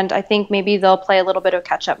E3, and I think maybe they'll play a little bit of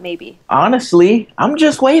catch up. Maybe. Honestly, I'm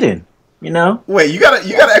just waiting. You know. Wait, you got an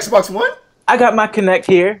Xbox One? I got my Kinect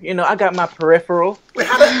here. You know, I got my peripheral. Wait,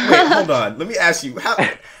 hold on. Let me ask you.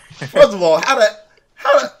 First of all,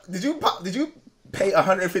 did you pay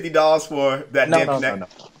 $150 for that damn Kinect?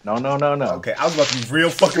 No. Okay, I was about to be real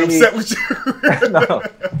fucking upset with you. No.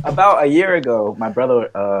 About a year ago, my brother,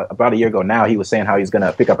 about a year ago now, he was saying how he's going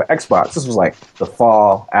to pick up an Xbox. This was like the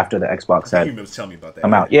fall after the Xbox had tell me about that.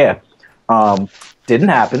 come out. Yeah. Didn't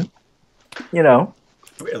happen. You know.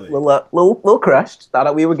 Really? Little crushed. Thought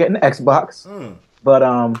that we were getting an Xbox. But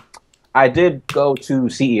I did go to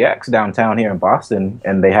CEX downtown here in Boston,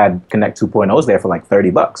 and they had Kinect 2.0s there for like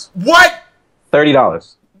 $30. What?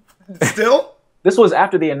 $30. Still? This was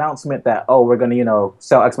after the announcement that, we're going to,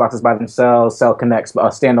 sell Xboxes by themselves, sell Kinects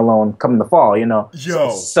standalone come in the fall, you know.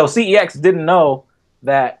 Yo. So CEX didn't know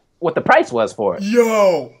what the price was for it.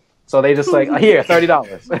 Yo. So they just like, here,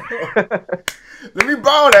 $30. Let me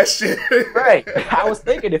borrow that shit. Right. I was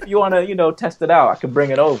thinking if you want to, test it out, I could bring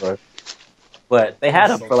it over. But they had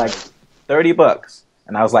them for like $30.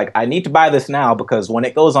 And I was like, I need to buy this now because when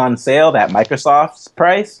it goes on sale, that Microsoft's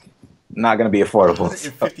price, not going to be affordable.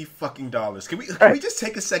 $150 fucking dollars. Can we just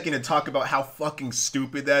take a second and talk about how fucking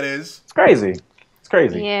stupid that is? It's crazy. It's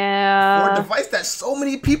crazy. Yeah. For a device that so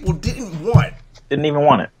many people didn't want. Didn't even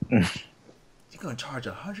want it. You're going to charge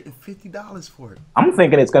 $150 for it. I'm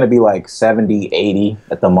thinking it's going to be like 70, 80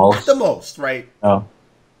 at the most. At the most, right? Oh.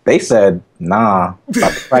 They said, nah,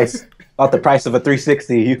 about the price of a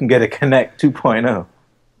 360, you can get a Kinect 2.0.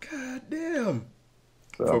 God damn.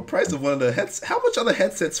 So, For the price of one of the headsets. How much are the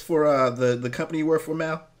headsets for the company you work for,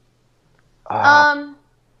 Mal?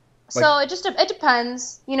 So it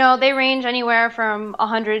depends. You know, they range anywhere from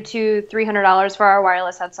 $100 to $300 for our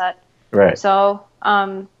wireless headset. Right. So,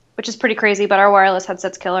 which is pretty crazy, but our wireless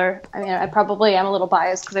headset's killer. I mean, I probably am a little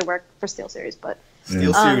biased because I work for SteelSeries, but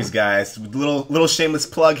SteelSeries, guys, little shameless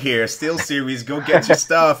plug here. SteelSeries, go get your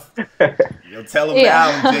stuff. You'll tell them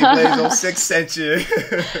now. J-Blaze 06 sent you.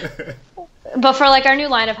 But for like our new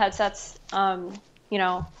line of headsets, you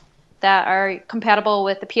know, that are compatible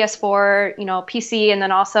with the PS4, you know, PC, and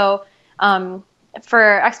then also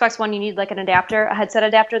for Xbox One, you need like an adapter, a headset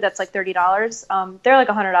adapter that's like $30. They're like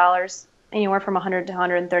 $100, anywhere from $100 to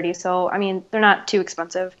 $130. So I mean, they're not too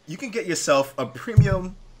expensive. You can get yourself a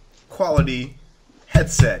premium quality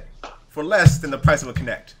headset for less than the price of a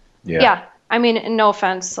Kinect. Yeah. I mean, no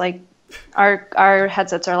offense, like our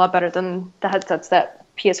headsets are a lot better than the headsets that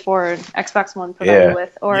PS4 and Xbox One provide you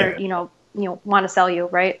with, or you know want to sell you,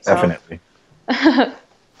 right? So. Definitely. Yeah.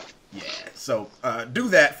 So do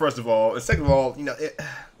that first of all, and second of all, you know,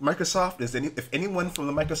 Microsoft if anyone from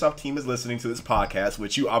the Microsoft team is listening to this podcast,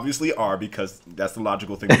 which you obviously are because that's the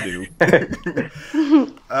logical thing to do,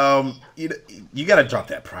 you gotta drop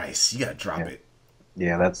that price. You gotta drop it.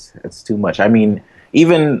 Yeah, it's too much. I mean,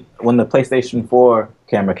 even when the PlayStation 4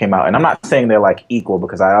 camera came out, and I'm not saying they're like equal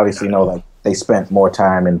because I obviously know like they spent more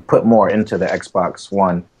time and put more into the Xbox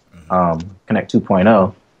One Kinect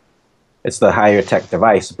 2.0. It's the higher tech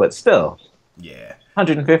device, but still. Yeah.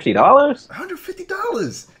 $150?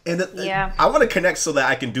 $150. And I want to Kinect so that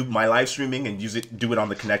I can do my live streaming and do it on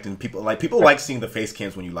the Kinect, and people like seeing the face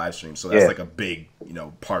cams when you live stream. So that's like a big,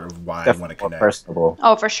 part of why I want to Kinect. Personable.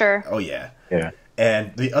 Oh, for sure. Oh yeah. Yeah.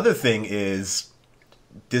 And the other thing is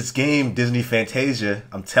this game, Disney Fantasia,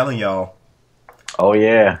 I'm telling y'all. Oh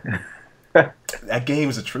yeah. That game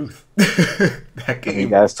is the truth. That game. You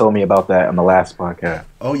guys told me about that on the last podcast.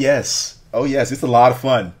 Oh yes. It's a lot of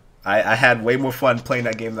fun. I had way more fun playing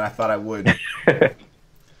that game than I thought I would.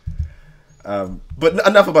 But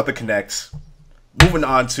enough about the Kinects. Moving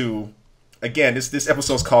on to, again, this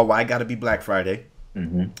episode's called Why I Gotta Be Black Friday.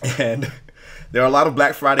 Mm-hmm. And there are a lot of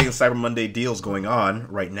Black Friday and Cyber Monday deals going on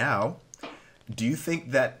right now. Do you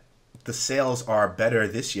think that the sales are better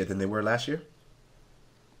this year than they were last year?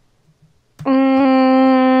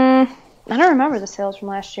 I don't remember the sales from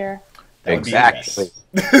last year. Exactly.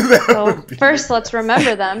 So first, let's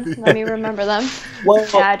remember them. Let me remember them. Well,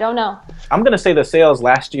 yeah, I don't know. I'm gonna say the sales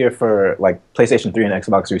last year for like PlayStation 3 and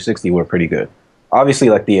Xbox 360 were pretty good. Obviously,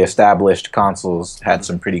 like the established consoles had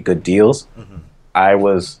some pretty good deals. Mm-hmm. I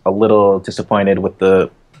was a little disappointed with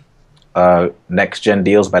the next gen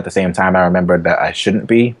deals, but at the same time, I remembered that I shouldn't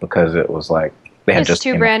be because it was like they had just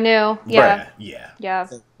too brand new. Yeah. Yeah.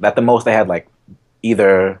 At the most, they had like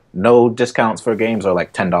either no discounts for games or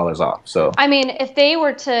like $10 off. So I mean, if they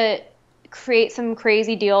were to create some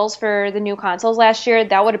crazy deals for the new consoles last year,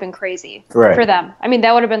 that would have been crazy Right. for them. I mean,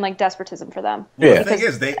 that would have been like despotism for them. Well, Yeah. the thing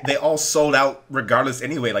is, they all sold out regardless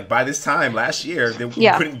anyway. Like by this time last year, you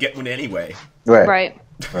couldn't get one anyway. Right. Right.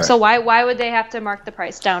 So why would they have to mark the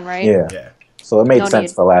price down, right? Yeah. Yeah. So it made No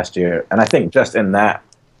sense need. for last year, and I think just in that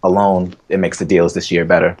alone, it makes the deals this year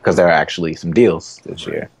better because there are actually some deals this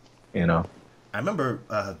year. You know. I remember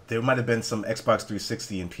there might have been some Xbox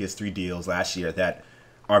 360 and PS3 deals last year that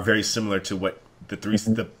are very similar to what the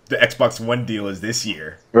Xbox One deal is this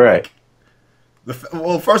year. Right.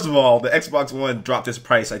 Well, first of all, the Xbox One dropped its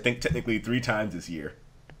price, I think, technically 3 times this year.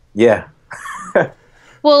 Yeah.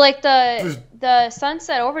 Well, like the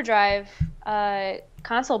Sunset Overdrive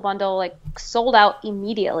console bundle like sold out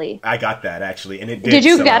immediately. I got that actually, and it did. Did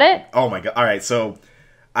you sell get out. it? Oh my god! All right, so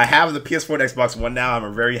I have the PS4 and Xbox One now. I'm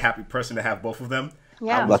a very happy person to have both of them.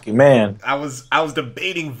 Yeah. Lucky man. I was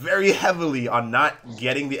debating very heavily on not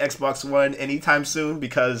getting the Xbox One anytime soon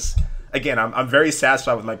because, again, I'm very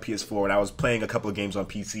satisfied with my PS4, and I was playing a couple of games on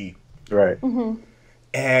PC, Right.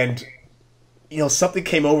 and something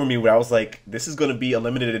came over me where I was like, this is going to be a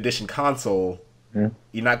limited edition console.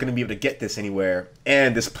 You're not going to be able to get this anywhere,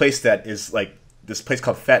 and this place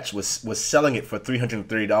called Fetch was selling it for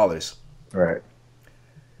 $330. Right.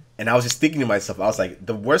 And I was just thinking to myself, I was like,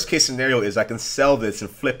 the worst case scenario is I can sell this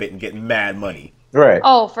and flip it and get mad money. Right.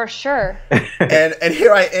 Oh, for sure. and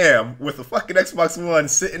here I am with a fucking Xbox One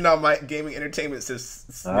sitting on my gaming entertainment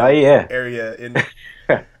area. And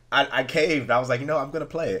I caved. I was like, I'm going to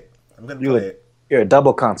play it. I'm going to play it. You're a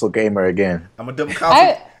double console gamer again. I'm a double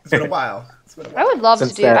console. It's been a while. I would love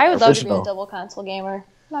Since to be a original. double console gamer.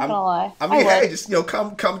 Not gonna lie. I mean, would. hey, just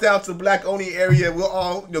come down to the Black Oni area. We'll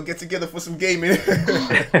all get together for some gaming.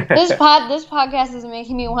 This podcast is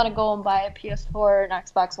making me want to go and buy a PS4 or an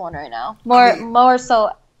Xbox One right now. More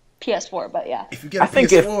so PS4, but yeah. If you get a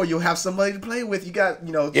PS4, you'll have somebody to play with. You got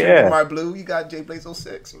Mar Blue. You got J Blaze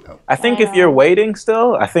 06. I think if you're waiting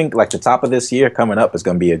still, I think like the top of this year coming up is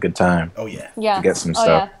going to be a good time. Oh yeah. Yeah. To get some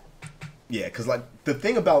stuff. Yeah, because like the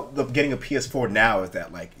thing about getting a PS4 now is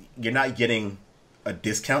that like you're not getting a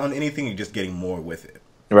discount on anything; you're just getting more with it.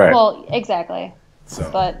 Right. Well, exactly. So,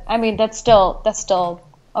 but I mean, that's still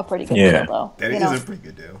a pretty good deal, though. That is a pretty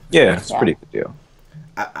good deal. Yeah, it's a pretty good deal.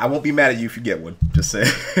 I won't be mad at you if you get one. Just saying.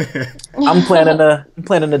 I'm planning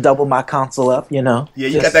to double my console up. Yeah,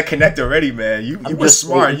 you got that Connect already, man. You were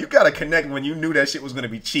smart. You got to Connect when you knew that shit was gonna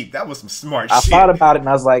be cheap. That was some smart shit. I thought about it and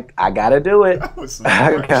I was like, I gotta do it. That was some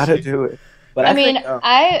smart I gotta shit. do it. But I mean,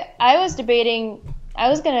 I was debating. I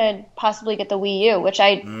was gonna possibly get the Wii U, which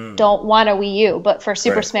I don't want a Wii U, but for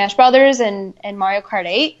Super Smash Brothers and Mario Kart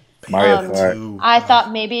 8, I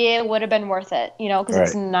thought maybe it would have been worth it, because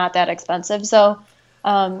it's not that expensive. So,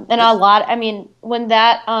 and a lot. I mean, when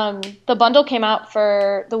that the bundle came out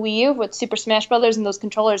for the Wii U with Super Smash Brothers and those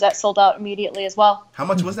controllers, that sold out immediately as well. How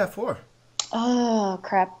much was that for? Oh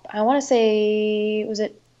crap! I want to say, was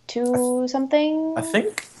it $2 something?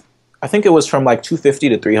 I think it was from like $250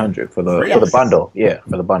 to $300 for the bundle. Yeah,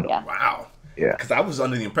 for the bundle. Yeah. Wow. Yeah. Because I was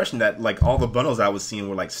under the impression that like all the bundles I was seeing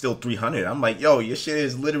were like still $300. I'm like, yo, your shit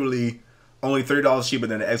is literally only $30 cheaper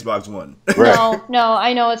than the Xbox One. Right. No,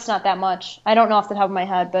 I know it's not that much. I don't know off the top of my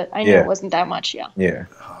head, but I knew it wasn't that much. Yeah. Yeah.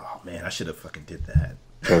 Oh man, I should have fucking did that.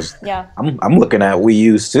 Because Yeah. I'm looking at Wii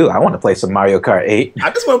U's too. I want to play some Mario Kart 8. I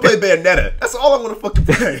just want to play Bayonetta. That's all I want to fucking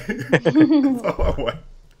play. That's all I want.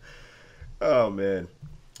 Oh man.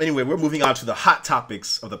 Anyway, we're moving on to the hot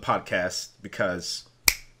topics of the podcast because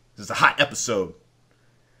this is a hot episode.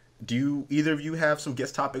 Do either of you have some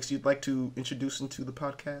guest topics you'd like to introduce into the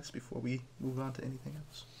podcast before we move on to anything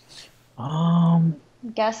else?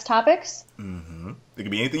 Guest topics? Mm-hmm. It could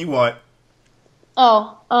be anything you want.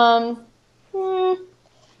 Oh, the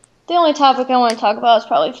only topic I want to talk about is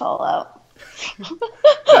probably Fallout.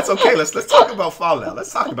 That's okay. Let's talk about Fallout.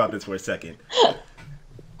 Let's talk about this for a second.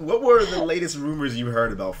 What were the latest rumors you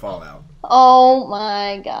heard about Fallout? Oh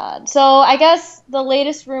my god. So I guess the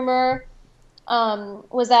latest rumor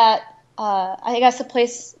was that I guess a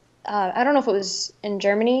place, I don't know if it was in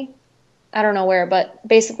Germany, I don't know where, but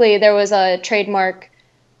basically there was a trademark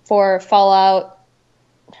for Fallout.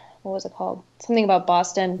 What was it called? Something about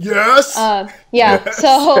Boston. Yes. Yeah.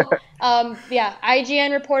 So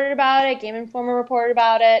IGN reported about it. Game Informer reported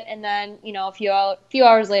about it, and then a few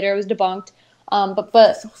hours later it was debunked.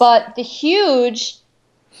 But the huge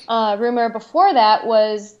rumor before that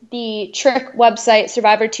was the trick website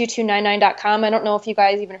survivor2299.com. I don't know if you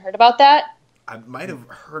guys even heard about that. I might have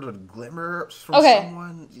heard a glimmer from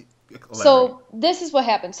someone. So this is what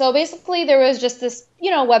happened. So basically there was just this,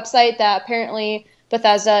 website that apparently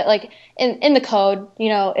Bethesda, like in the code,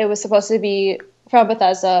 it was supposed to be from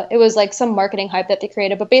Bethesda. It was like some marketing hype that they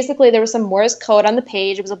created, but basically there was some Morse code on the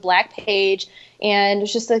page. It was a black page, and it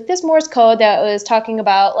was just like this Morse code that was talking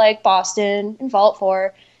about like Boston and Fallout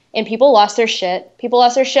 4, and people lost their shit. People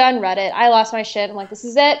lost their shit on Reddit. I lost my shit. I'm like, this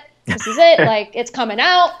is it. This is it. Like, it's coming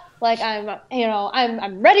out. Like,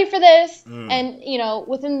 I'm ready for this. And,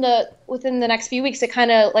 within the next few weeks, it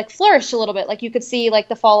kind of like flourished a little bit. Like, you could see like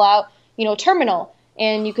the Fallout, terminal,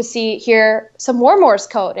 and you could hear some more Morse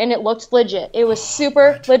code, and it looked legit. It was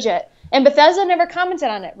super legit. And Bethesda never commented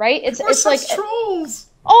on it, right? It's like trolls.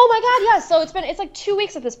 Oh my God, yeah. So it's like 2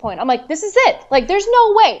 weeks at this point. I'm like, this is it. Like, there's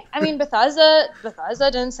no way. I mean, Bethesda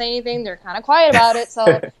didn't say anything. They're kind of quiet about it. So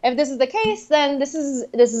if this is the case, then this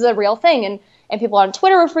is a real thing. And people on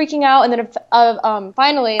Twitter were freaking out. And then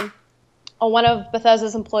finally, one of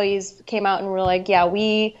Bethesda's employees came out and were like, yeah,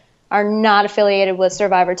 we are not affiliated with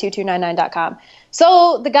Survivor2299.com.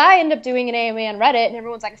 So the guy ended up doing an AMA on Reddit, and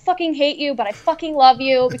everyone's like, I fucking hate you, but I fucking love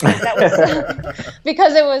you, because that was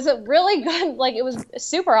because it was really good. Like, it was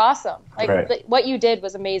super awesome. Like, what you did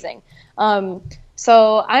was amazing.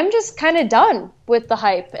 So I'm just kind of done with the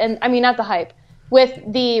hype, and I mean, not the hype, with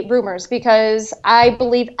the rumors, because I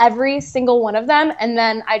believe every single one of them, and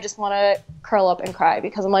then I just want to curl up and cry,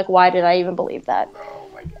 because I'm like, why did I even believe that?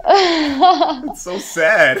 It's so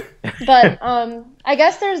sad. But I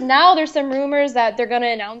guess there's some rumors that they're gonna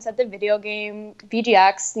announce at the video game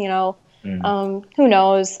VGX. Who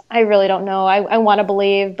knows? I really don't know. I want to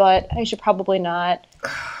believe, but I should probably not.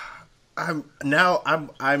 I'm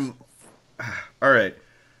all right.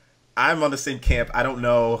 I'm on the same camp. I don't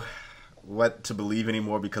know what to believe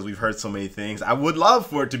anymore, because we've heard so many things. I would love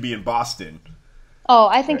for it to be in Boston. Oh,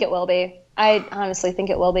 I think it will be. I honestly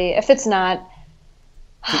think it will be. If it's not.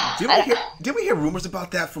 Did we hear rumors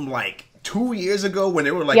about that from like 2 years ago, when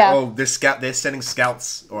they were like, oh, they're sending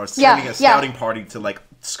scouts, or sending a scouting party to like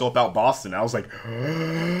scope out Boston? I was like,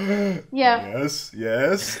 yes.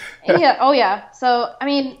 Yeah. Oh yeah. So I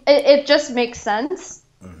mean, it just makes sense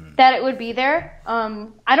that it would be there.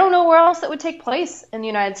 I don't know where else it would take place in the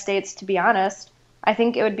United States, to be honest. I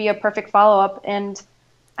think it would be a perfect follow up, and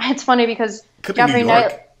it's funny because Jeffrey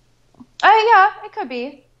Knight. Yeah, it could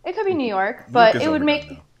be. It could be New York, but it would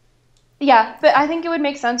make, but I think it would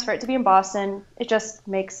make sense for it to be in Boston. It just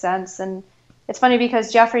makes sense. And it's funny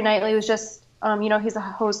because Jeffrey Knightley was just, he's a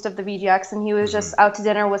host of the VGX, and he was just out to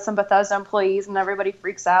dinner with some Bethesda employees, and everybody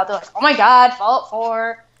freaks out. They're like, oh my God, Fallout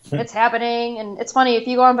 4, it's happening. And it's funny, if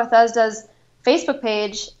you go on Bethesda's Facebook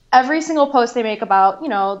page, every single post they make about,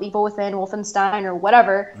 The Evil Within, Wolfenstein, or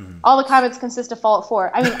whatever, all the comments consist of Fallout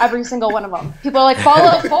 4. I mean, every single one of them. People are like,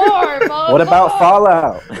 Fallout 4! Fallout what about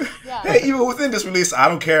Fallout? Yeah. Hey, Evil Within just released. I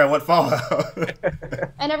don't care. I want Fallout.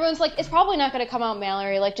 And everyone's like, it's probably not going to come out,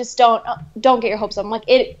 Mallory. Like, just don't get your hopes up. I'm like,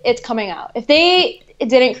 it's coming out. If they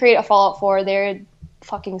didn't create a Fallout 4, they're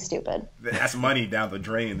fucking stupid. That's money down the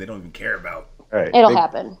drain they don't even care about. Right. It'll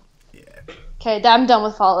happen. Yeah. Okay, I'm done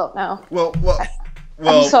with Fallout now. Well,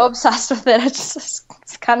 I'm so obsessed with it. It's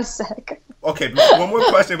kind of sick. Okay, one more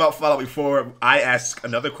question about Fallout before I ask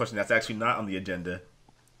another question that's actually not on the agenda.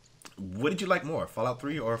 What did you like more, Fallout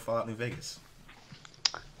 3 or Fallout New Vegas?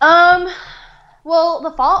 Well,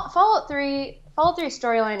 the Fallout 3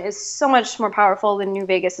 storyline is so much more powerful than New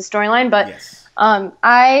Vegas' storyline, but yes.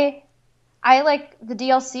 I like the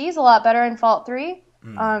DLCs a lot better in Fallout 3.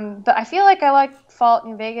 But I feel like I like Fallout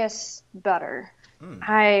New Vegas better.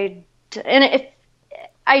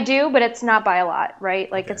 I do, but it's not by a lot,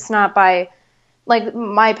 right? Like, It's not by, like,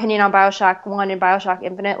 my opinion on BioShock 1 and BioShock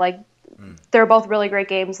Infinite, like, they're both really great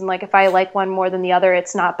games, and, like, if I like one more than the other,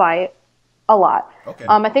 it's not by a lot. Okay.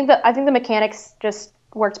 I think the mechanics just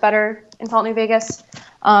worked better in Fallout New Vegas.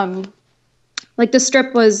 Like, the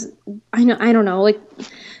strip was, I don't know, like,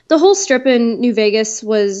 the whole strip in New Vegas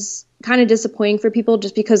was kind of disappointing for people,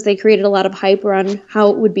 just because they created a lot of hype around how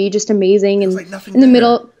it would be just amazing, and like in the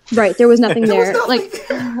middle, right, there was nothing there.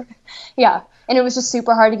 Yeah, and it was just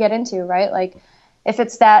super hard to get into, right? Like, if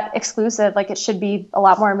it's that exclusive, like, it should be a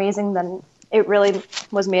lot more amazing than it really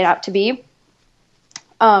was made out to be.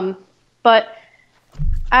 But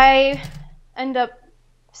I end up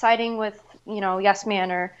siding with, Yes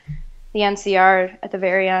Man or the NCR at the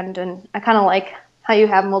very end, and I kind of like how you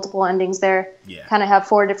have multiple endings there. Yeah. Kind of have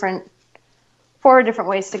four different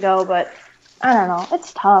ways to go, but I don't know.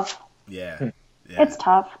 It's tough. Yeah. It's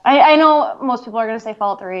tough. I know most people are going to say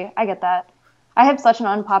Fallout 3. I get that. I have such an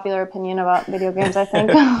unpopular opinion about video games, I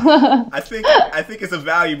think. I think it's a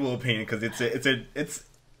valuable opinion, because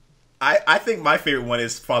I think my favorite one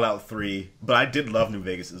is Fallout 3, but I did love New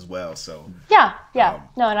Vegas as well. So yeah.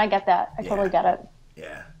 No, and I get that. I totally get it.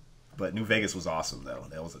 Yeah, but New Vegas was awesome though.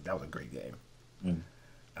 That was a great game.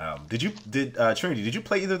 Trinity? Did you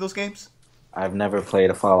play either of those games? I've never played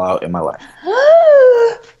a Fallout in my life.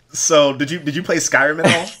 So did you play Skyrim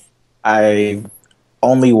at all? I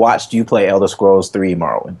only watched you play Elder Scrolls 3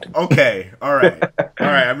 Morrowind. Okay, all right.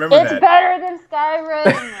 I remember It's that. better than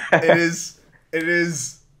Skyrim. It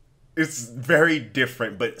is. It's very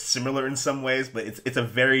different, but similar in some ways. But it's a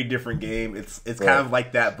very different game. It's kind of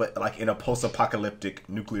like that, but like in a post-apocalyptic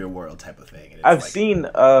nuclear world type of thing. I've seen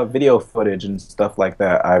video footage and stuff like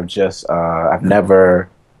that. I've never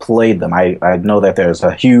played them. I know that there's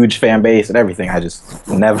a huge fan base and everything. I just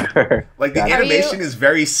never like the animation is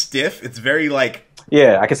very stiff. It's very like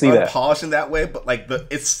I can see that polished in that way. But like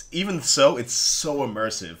it's so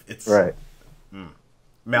immersive. It's right.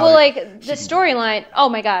 Mallory, well, like the storyline. Oh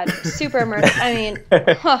my god, super immersive. I mean,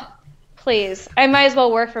 please. I might as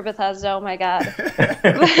well work for Bethesda. Oh my god.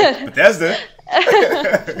 Bethesda.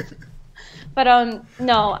 But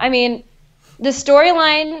no. I mean, the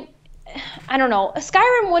storyline. I don't know.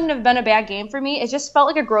 Skyrim wouldn't have been a bad game for me. It just felt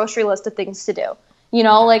like a grocery list of things to do. You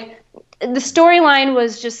know, like the storyline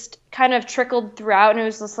was just kind of trickled throughout, and it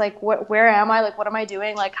was just like, where am I? Like, what am I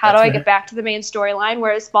doing? Like, how do I get back to the main storyline?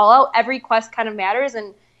 Whereas Fallout, every quest kind of matters,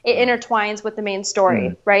 and it intertwines with the main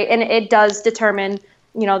story, right? And it does determine,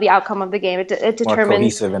 you know, the outcome of the game. It determines more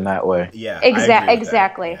cohesive in that way. Yeah,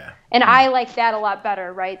 exactly. Yeah. And I like that a lot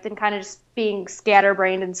better, right, than kind of just being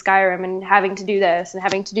scatterbrained in Skyrim and having to do this and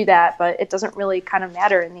having to do that, but it doesn't really kind of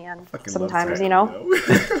matter in the end sometimes, you know?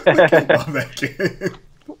 I love that game.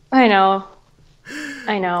 I know.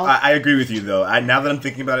 I agree with you, though. Now that I'm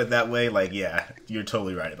thinking about it that way, like, yeah, you're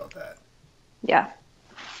totally right about that. Yeah.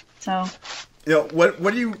 So. You know, what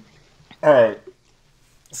do you... All right.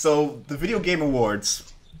 So, the Video Game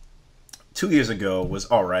Awards 2 years ago was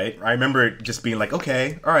all right. I remember it just being like,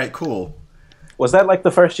 okay, all right, cool. Was that like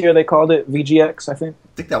the first year they called it VGX, I think? I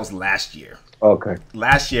think that was last year. Okay.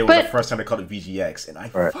 Last year was the first time they called it VGX, and I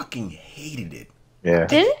right. fucking hated it. Yeah.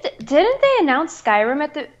 Didn't they announce Skyrim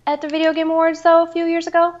at the Video Game Awards though a few years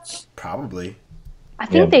ago? Probably. I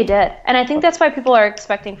think they did, and I think that's why people are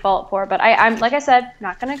expecting Fallout 4. But I'm like I said,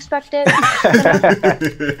 not gonna expect it.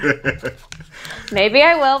 Maybe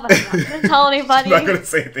I will, but I'm not gonna tell anybody. I'm not gonna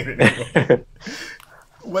say anything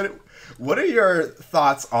anymore. What are your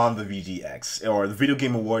thoughts on the VGX or the Video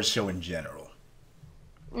Game Awards show in general?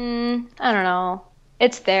 I don't know.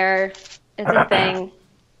 It's there. It's a thing.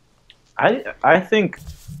 I think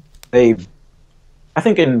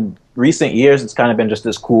in recent years it's kind of been just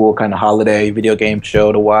this cool kind of holiday video game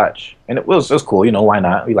show to watch, and it was cool. You know, why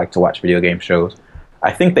not? We like to watch video game shows.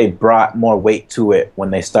 I think they brought more weight to it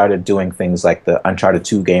when they started doing things like the Uncharted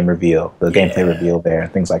 2 game reveal, the gameplay reveal there,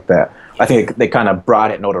 things like that. I think they kind of brought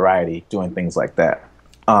it notoriety doing things like that.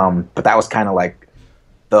 But that was kind of like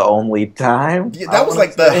the only time. Yeah, that was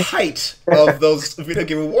like the height of those Video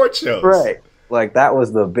Game Award shows. Right. Like, that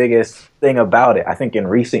was the biggest thing about it. I think in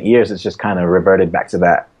recent years, it's just kind of reverted back to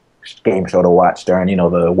that game show to watch during, you know,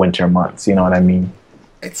 the winter months. You know what I mean?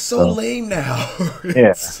 It's so lame now.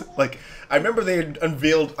 It's like, I remember they had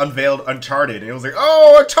unveiled Uncharted, and it was like,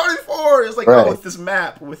 oh, Uncharted 4! It was like, oh, it's this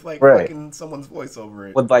map with, like, fucking someone's voice over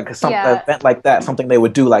it. With, like, an event like that, something they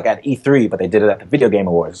would do, like, at E3, but they did it at the Video Game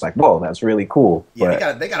Awards. It's like, whoa, that's really cool. Yeah,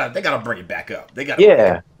 but, they gotta bring it back up. They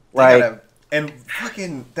gotta, and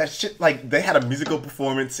fucking that shit, like, they had a musical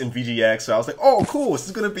performance in VGX, so I was like, oh, cool, this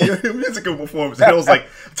is gonna be a musical performance. And it was, like,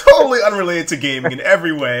 totally unrelated to gaming in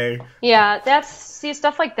every way. Yeah,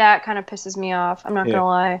 stuff like that kind of pisses me off. I'm not gonna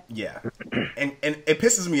lie. Yeah, and it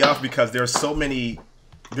pisses me off because there are so many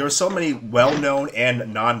well-known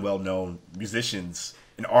and non-well-known musicians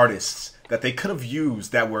and artists that they could have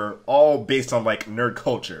used that were all based on, like, nerd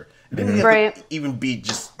culture. It didn't have to even be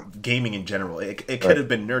just gaming in general. It could have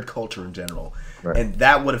been nerd culture in general, and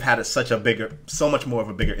that would have had so much more of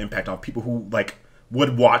a bigger impact on people who, like,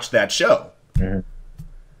 would watch that show. And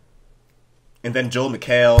then Joel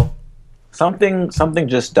McHale. Something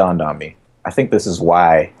just dawned on me. I think this is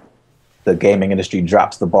why the gaming industry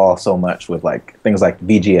drops the ball so much with, like, things like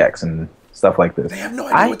VGX and stuff like this. They have no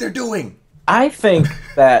idea what they're doing. I think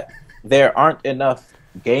that there aren't enough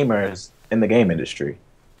gamers in the game industry,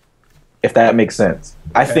 if that makes sense.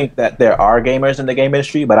 Okay. I think that there are gamers in the game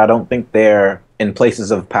industry, but I don't think they're in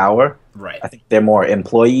places of power. Right. I think they're more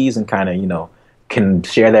employees and kind of, you know, can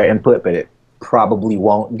share their input, but it probably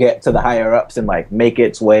won't get to the higher ups and, like, make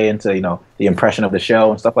its way into, you know, the impression of the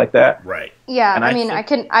show and stuff like that. Right. Yeah, and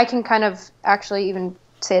I can kind of actually even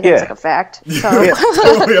say that's like a fact. So. It's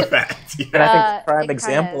totally a fact. Yeah. And I think the prime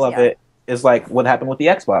example of it is, like, what happened with the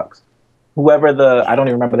Xbox. Whoever I don't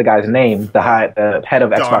even remember the guy's name, the head of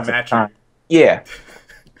Xbox at the time. Yeah.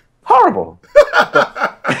 Horrible.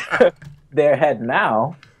 their head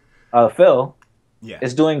now, Phil, Yeah.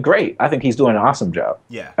 is doing great. I think he's doing an awesome job.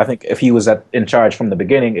 Yeah. I think if he was in charge from the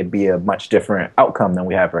beginning, it'd be a much different outcome than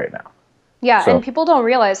we have right now. Yeah, So- and people don't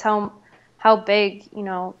realize how big, you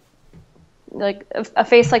know, like a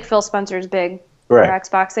face like Phil Spencer is big for Right.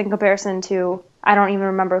 Xbox in comparison to, I don't even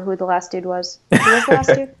remember who the last dude was. Who was the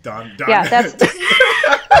last dude? Don. Yeah, that's.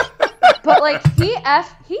 But like he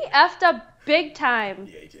effed up big time.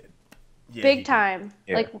 Yeah, he did. Yeah, Big he did. time.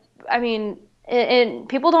 Yeah. Like, I mean,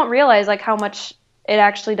 people don't realize like how much it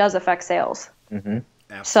actually does affect sales.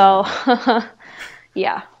 So, Absolutely.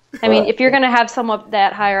 yeah. I mean, if you're gonna have someone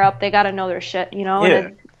that higher up, they got to know their shit, you know. Yeah.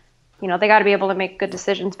 And you know, they got to be able to make good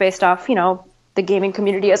decisions based off, you know, the gaming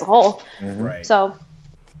community as a whole. Right. So,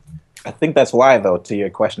 I think that's why, though, to your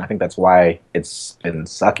question, I think that's why it's been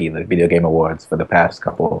sucky, the Video Game Awards, for the past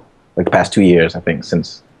the past 2 years, I think,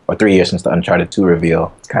 or 3 years since the Uncharted 2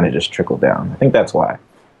 reveal, it's kind of just trickled down. I think that's why.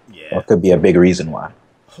 Yeah. Or it could be a big reason why.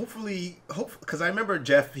 Hopefully, because I remember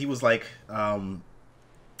Jeff, he was like,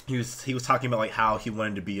 he was talking about like how he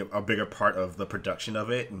wanted to be a bigger part of the production of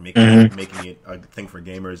it and making it a thing for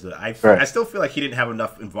gamers. That I still feel like he didn't have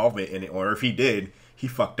enough involvement in it, or if he did, he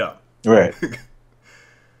fucked up. Right.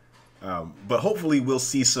 But hopefully we'll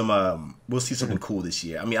see something cool this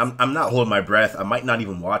year. I mean, I'm not holding my breath. I might not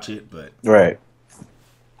even watch it, but Right.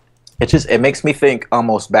 It makes me think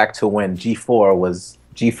almost back to when G4 was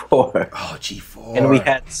G4. oh, G4, And we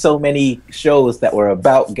had so many shows that were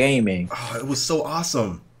about gaming. oh, it was so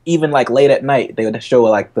awesome. Even like late at night, they would show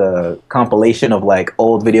like the compilation of like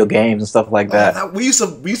old video games and stuff like that. We used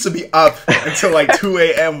to be up until like 2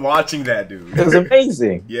 a.m. watching that, dude. It was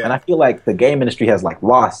amazing. Yeah. And I feel like the game industry has like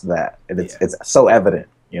lost that. And it's so evident,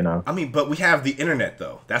 you know? I mean, but we have the internet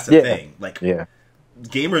though. That's the thing. Like, Yeah.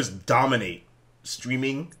 gamers dominate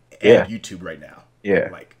streaming and YouTube right now. Yeah.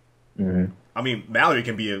 Like, I mean, Mallory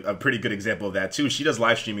can be a pretty good example of that too. She does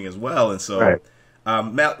live streaming as well, and so. Right.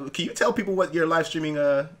 Can you tell people what your live streaming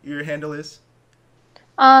your handle is?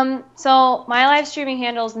 so my live streaming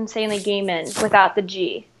handle is Insanely Gaming without the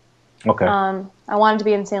G. Okay. I wanted to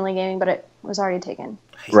be Insanely Gaming, but it was already taken.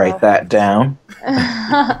 Write that down.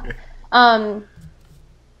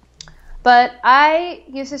 But I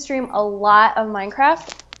used to stream a lot of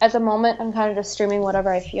Minecraft. At the moment, I'm kind of just streaming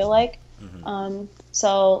whatever I feel like.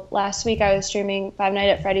 So last week I was streaming Five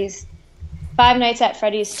Nights at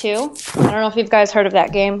Freddy's 2. I don't know if you guys heard of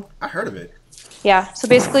that game. I heard of it. Yeah, so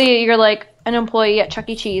basically you're like an employee at Chuck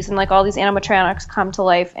E. Cheese and like all these animatronics come to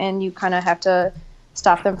life and you kind of have to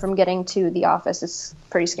stop them from getting to the office. It's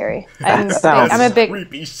pretty scary. I'm a big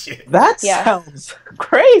creepy shit. That sounds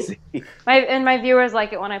crazy. my viewers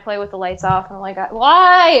like it when I play with the lights off and I'm like,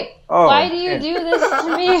 why? Oh, Why do you do this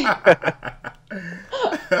to me?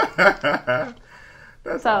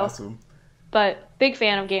 That's awesome. But big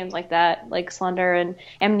fan of games like that, like Slender and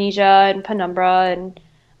Amnesia and Penumbra, and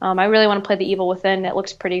I really want to play The Evil Within. It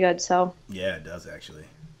looks pretty good, so Yeah, it does actually.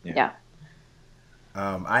 yeah.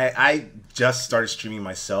 I just started streaming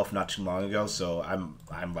myself not too long ago, so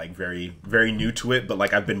I'm like very, very new to it. But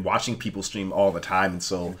like I've been watching people stream all the time, and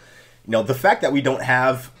so you know the fact that we don't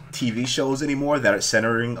have TV shows anymore that are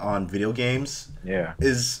centering on video games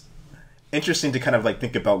is interesting to kind of like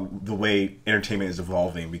think about the way entertainment is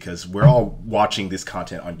evolving, because we're all watching this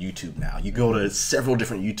content on YouTube now. You go to several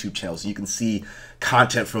different YouTube channels and you can see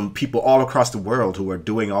content from people all across the world who are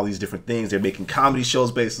doing all these different things. They're making comedy shows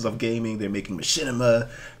based off gaming, they're making machinima,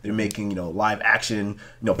 they're making, you know, live action,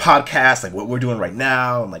 you know, podcasts like what we're doing right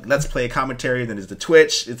now, and like let's play commentary, then there's the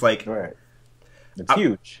Twitch. It's like It's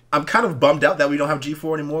huge. I'm kind of bummed out that we don't have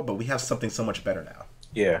G4 anymore, but we have something so much better now.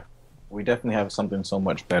 Yeah. We definitely have something so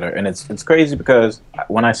much better. And it's crazy because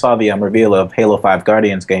when I saw the reveal of Halo 5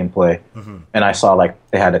 Guardians gameplay, and I saw like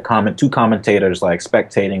they had two commentators like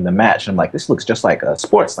spectating the match, and I'm like, this looks just like a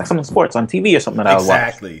sports, like something sports on TV or something that I was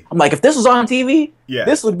watching. I'm like, if this was on TV,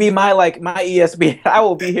 this would be my ESPN. I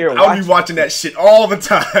will be here I would be watching that shit all the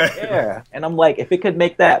time. Yeah. And I'm like, if it could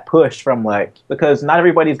make that push from like, because not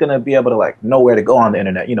everybody's going to be able to like know where to go on the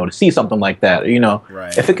internet, you know, to see something like that, you know.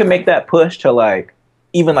 Right. If it could make that push to like,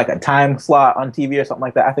 even like a time slot on TV or something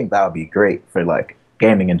like that, I think that would be great for like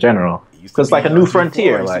gaming in general. Because like a new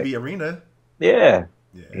frontier, It used like to be Arena. yeah.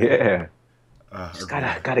 Just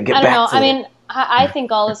gotta get back to I mean, I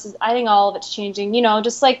think all of it's changing. You know,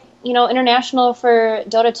 just like, you know, international for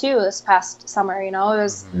Dota 2 this past summer. You know, it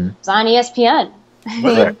was on ESPN. I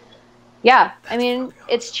mean, yeah, I mean,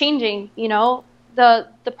 it's changing. You know, the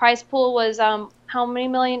prize pool was how many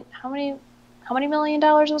how many $1 million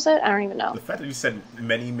was it? I don't even know. The fact that you said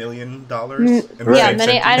many $1 million. Yeah,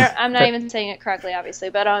 many. I'm not even saying it correctly, obviously,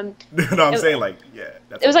 but No, I'm saying like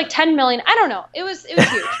it was like 10 million. I don't know. It was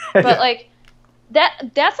huge, but like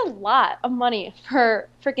that's a lot of money for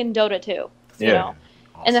freaking Dota 2. You know, awesome.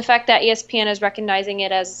 And the fact that ESPN is recognizing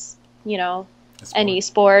it as an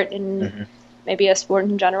esport and maybe a sport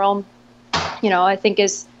in general, I think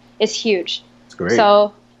is huge. It's great.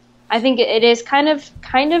 So I think it is kind of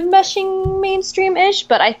meshing mainstream-ish,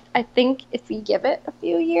 but I think if we give it a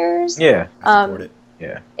few years, I support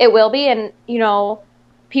it. It will be. And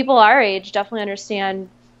people our age definitely understand.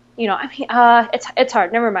 It's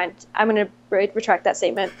hard. Never mind. I'm gonna retract that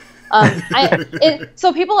statement.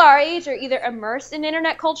 So people our age are either immersed in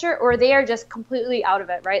internet culture or they are just completely out of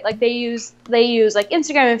it, right? Like they use like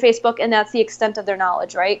Instagram and Facebook, and that's the extent of their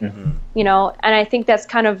knowledge, right? And I think that's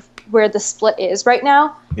kind of where the split is right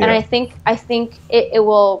now. And I think it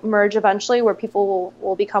will merge eventually, where people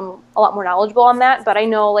will become a lot more knowledgeable on that. But I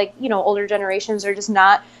know, like, older generations are just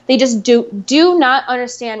not. They just do not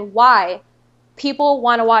understand why people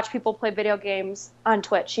want to watch people play video games on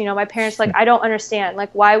Twitch. My parents, like, I don't understand.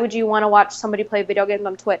 Like, why would you want to watch somebody play video games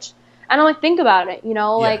on Twitch? And I'm like, think about it,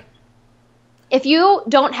 like, if you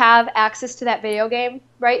don't have access to that video game,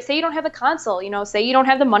 right? Say you don't have the console, say you don't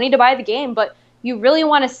have the money to buy the game, but you really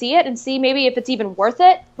want to see it and see maybe if it's even worth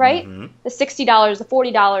it, right? The $60, the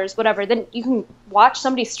 $40, whatever, then you can watch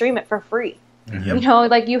somebody stream it for free.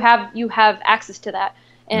 Like you have access to that.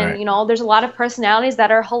 And, there's a lot of personalities that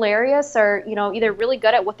are hilarious or, either really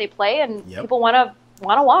good at what they play and people want to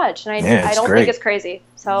watch. And I don't think it's crazy.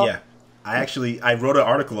 So I wrote an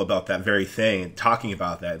article about that very thing, talking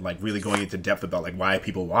about that, like really going into depth about like why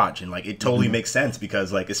people watch. And like it totally makes sense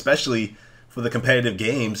because like especially for the competitive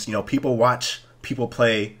games, people watch people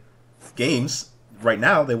play games right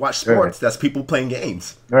now. They watch sports. That's people playing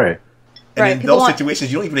games. Right. And in those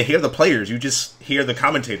situations, you don't even hear the players. You just hear the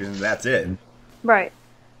commentators and that's it. Right.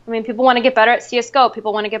 I mean, people want to get better at CSGO.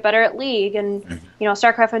 People want to get better at League and,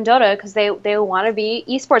 StarCraft and Dota because they want to be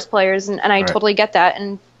esports players. And I totally get that.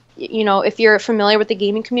 And, if you're familiar with the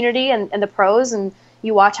gaming community and the pros and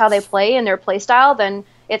you watch how they play and their play style, then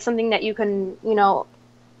it's something that you can,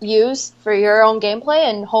 use for your own gameplay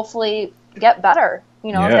and hopefully get better,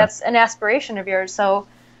 if that's an aspiration of yours. So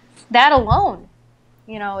that alone,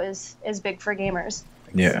 is big for gamers.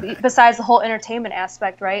 Yeah. Besides the whole entertainment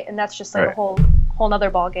aspect, right? And that's just like a whole nother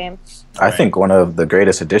ball game. I think one of the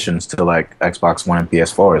greatest additions to like Xbox One and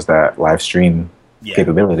PS4 is that live stream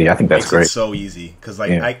capability. I think that's great. It's so easy because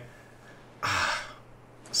like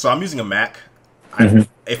so I'm using a Mac.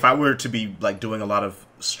 If I were to be like doing a lot of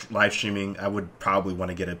live streaming, I would probably want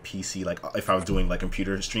to get a PC. Like if I was doing like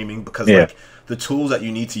computer streaming, because like the tools that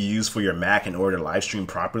you need to use for your Mac in order to live stream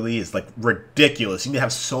properly is like ridiculous. You need to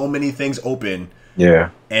have so many things open.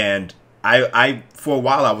 And I for a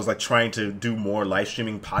while I was like trying to do more live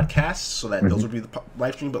streaming podcasts so that those would be the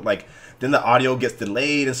live stream, but like then the audio gets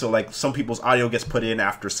delayed, and so like some people's audio gets put in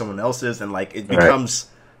after someone else's, and like it becomes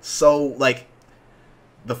so like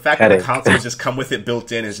the fact that the consoles just come with it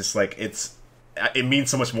built in is just like it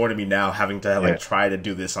means so much more to me now having to like try to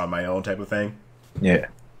do this on my own type of thing.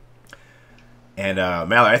 And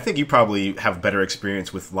Mallory, I think you probably have better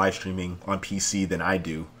experience with live streaming on PC than I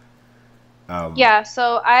do.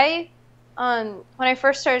 So I when I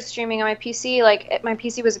first started streaming on my PC, my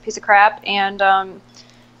PC was a piece of crap, and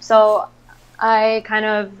so I kind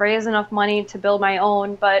of raised enough money to build my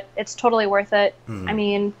own, but it's totally worth it. I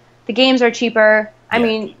mean, the games are cheaper. I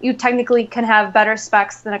mean, you technically can have better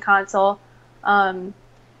specs than a console.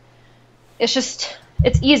 It's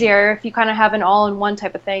easier if you kind of have an all-in-one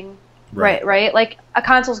type of thing, right? Like a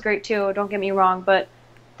console's great too, don't get me wrong, but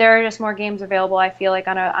there are just more games available, I feel like,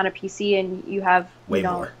 on a PC, and you have way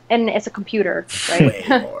more, and it's a computer, right? Way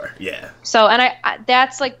more, So, and I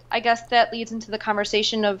that's like, I guess that leads into the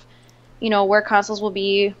conversation of, where consoles will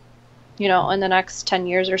be, in the next 10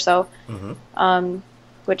 years or so.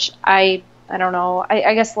 Which I don't know.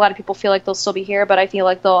 I guess a lot of people feel like they'll still be here, but I feel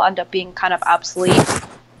like they'll end up being kind of obsolete.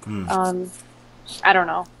 I don't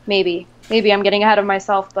know. Maybe I'm getting ahead of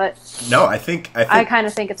myself, but no, I think I kind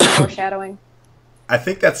of think it's foreshadowing. I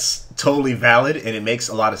think that's totally valid, and it makes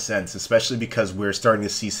a lot of sense, especially because we're starting to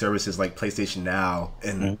see services like PlayStation Now,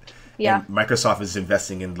 and Microsoft is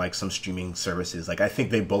investing in like some streaming services. Like I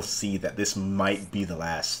think they both see that this might be the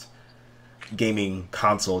last gaming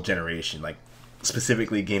console generation, like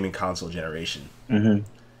specifically gaming console generation.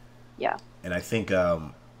 Yeah. And I think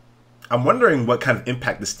I'm wondering what kind of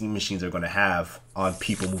impact the Steam machines are going to have on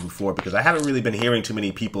people moving forward, because I haven't really been hearing too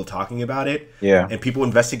many people talking about it. And people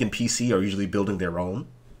investing in PC are usually building their own.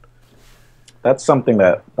 that's something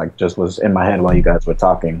that like just was in my head while you guys were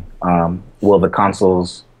talking. Will the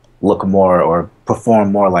consoles look more or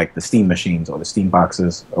perform more like the Steam machines or the Steam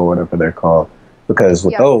boxes or whatever they're called? Because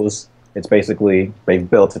with those, it's basically they've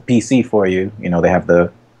built a PC for you. You know, they have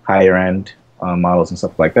the higher end models and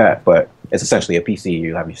stuff like that, but it's essentially a PC.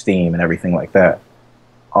 You have your Steam and everything like that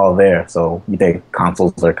all there. So you think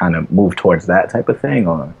consoles are kind of moved towards that type of thing,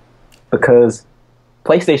 or because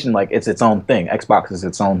PlayStation, like, it's its own thing. Xbox is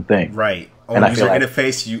its own thing. Right. And Own I user feel like,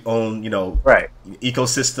 interface, you own, right,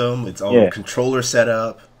 ecosystem, its own controller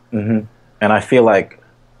setup. And I feel like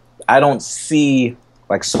I don't see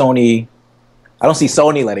like Sony. I don't see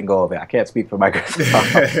Sony letting go of it. I can't speak for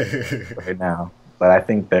Microsoft right now, but I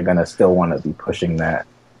think they're gonna still want to be pushing that.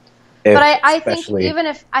 But I think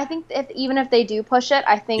even if they do push it,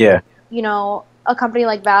 I think you know, a company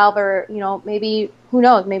like Valve, or you know, maybe, who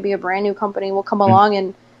knows, maybe a brand new company will come along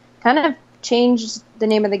and kind of change the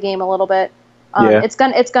name of the game a little bit. It's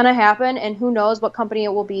gonna happen, and who knows what company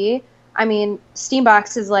it will be. I mean,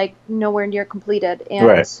 Steambox is like nowhere near completed,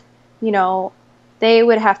 and you know, they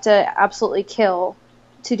would have to absolutely kill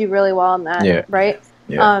to do really well on that, right?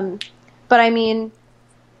 But I mean,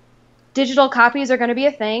 digital copies are going to be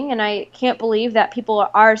a thing, and I can't believe that people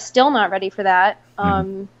are still not ready for that.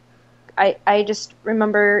 I just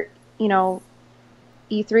remember, you know,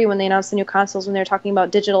 E3 when they announced the new consoles, when they were talking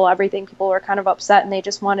about digital everything, people were kind of upset, and they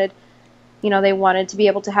just wanted, you know, they wanted to be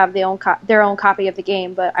able to have their own copy of the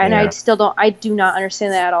game. But I do not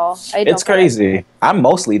understand that at all. It's crazy. I'm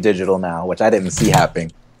mostly digital now, which I didn't see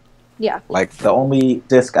happening. Yeah. Like, the only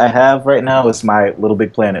disc I have right now is my Little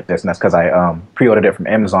Big Planet disc, and that's because I pre-ordered it from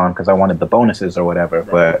Amazon because I wanted the bonuses or whatever.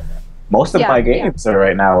 Right. But most of my games are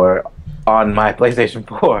right now are on my PlayStation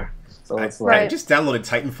 4. So it's like, I just downloaded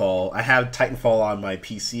Titanfall. I have Titanfall on my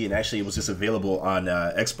PC, and actually it was just available on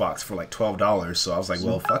Xbox for like $12. So I was like,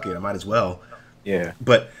 well, fuck it, I might as well. Yeah.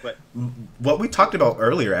 But what we talked about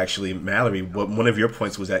earlier, actually, Mallory, one of your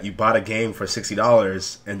points was that you bought a game for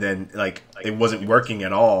 $60 and then like it wasn't working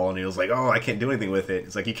at all, and it was like, oh, I can't do anything with it.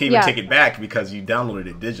 It's like you can't even take it back because you downloaded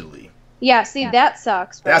it digitally. Yeah, see, that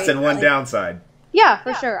sucks. Right? That's the one downside. Yeah,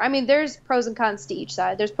 for sure. I mean, there's pros and cons to each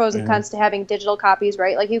side. There's pros and cons to having digital copies,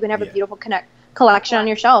 right? Like, you can have a beautiful collection on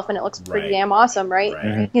your shelf, and it looks pretty damn awesome, right?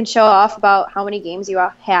 You can show off about how many games you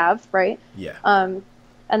have, right? Yeah. And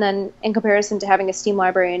then in comparison to having a Steam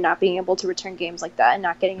library and not being able to return games like that and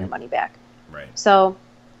not getting your money back. Right. So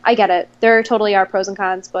I get it. There totally are pros and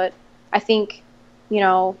cons, but I think, you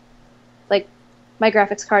know, like, my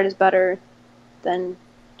graphics card is better than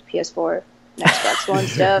the PS4 and Xbox One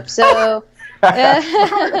stuff. So but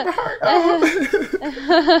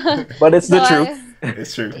it's the truth.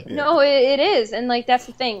 It's true. Yeah. No, it is. And like, that's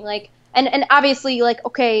the thing. Like, and obviously, like,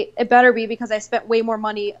 okay, it better be, because I spent way more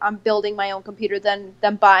money on building my own computer than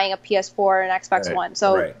buying a PS4 and Xbox One.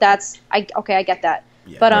 So that's, I get that.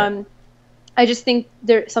 Yeah. But I just think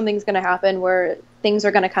something's going to happen where things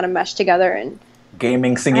are going to kind of mesh together, and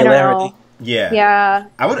gaming singularity. Yeah. Yeah.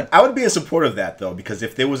 I would be in support of that, though, because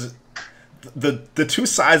if there was the two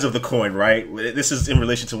sides of the coin, right? This is in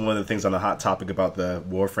relation to one of the things on the hot topic about the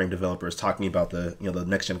Warframe developers talking about the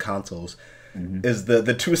next gen consoles. Is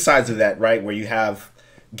the two sides of that, right? Where you have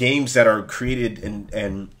games that are created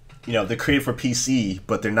and they're created for PC,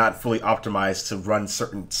 but they're not fully optimized to run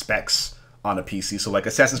certain specs on a PC. So like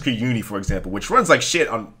Assassin's Creed Unity, for example, which ran like shit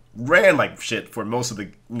for most of the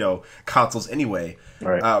consoles anyway.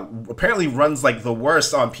 Right. Apparently runs like the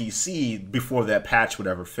worst on PC before that patch would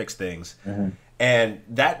ever fix things. And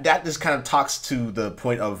that just kind of talks to the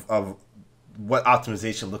point of what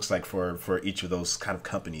optimization looks like for each of those kind of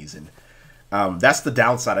companies. And that's the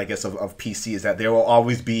downside, I guess, of PC, is that there will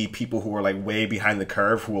always be people who are like way behind the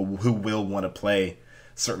curve who will want to play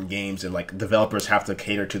certain games, and like developers have to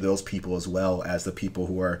cater to those people as well as the people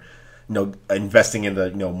who are investing in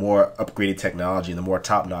the more upgraded technology and the more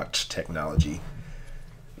top-notch technology.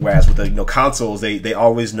 Whereas with the consoles, they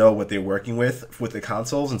always know what they're working with the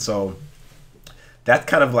consoles, and so that's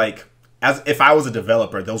kind of like, as if I was a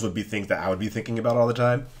developer, those would be things that I would be thinking about all the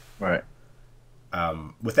time. Right.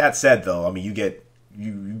 With that said, though, I mean,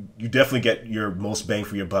 you definitely get your most bang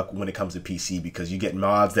for your buck when it comes to PC, because you get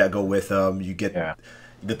mods that go with them. You get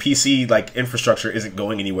the PC like infrastructure isn't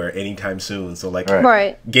going anywhere anytime soon. So like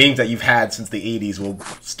games that you've had since the 80s will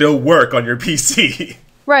still work on your PC.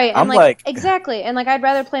 Right. And like exactly. And like, I'd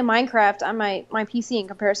rather play Minecraft on my PC in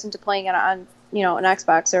comparison to playing it on an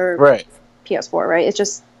Xbox or PS4. Right. It's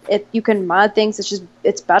just you can mod things.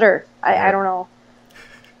 It's better. I don't know.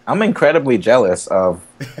 I'm incredibly jealous of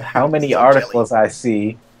how many articles I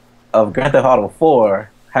see of Grand Theft Auto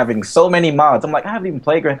 4 having so many mods. I'm like, I haven't even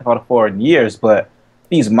played Grand Theft Auto 4 in years, but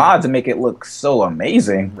these mods make it look so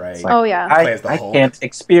amazing. Right. It's like, Oh, yeah. I can't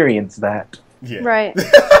experience that. Yeah. Right.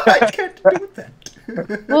 I can't do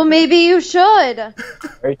that. Well, maybe you should.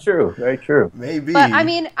 Very true. Very true. Maybe. But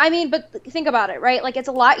but think about it, right? Like, it's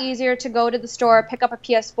a lot easier to go to the store, pick up a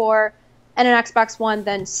PS4 and an Xbox One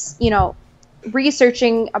than,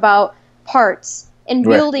 researching about parts and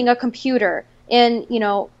Right. building a computer. And,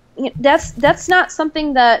 that's not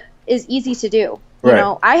something that is easy to do. You Right.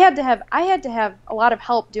 know, I had to have a lot of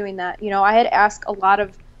help doing that. You know, I had to ask a lot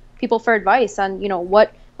of people for advice on,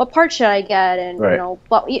 what part should I get, and Right.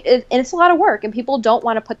 and it's a lot of work, and people don't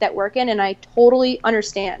want to put that work in, and I totally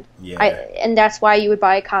understand. Yeah. And that's why you would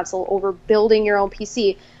buy a console over building your own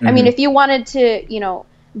PC. I Mm-hmm. mean, if you wanted to,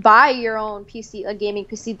 buy your own PC, a gaming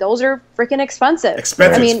PC, those are freaking expensive.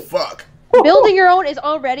 Expensive I mean, as fuck. building your own is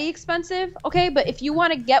already expensive, okay? But if you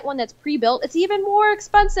want to get one that's pre-built, it's even more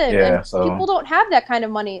expensive. Yeah, and so- people don't have that kind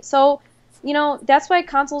of money. So, that's why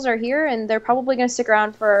consoles are here, and they're probably going to stick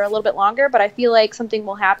around for a little bit longer. But I feel like something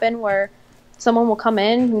will happen where someone will come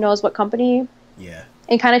in, who knows what company, Yeah.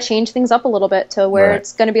 and kind of change things up a little bit to where Right.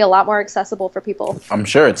 it's going to be a lot more accessible for people. I'm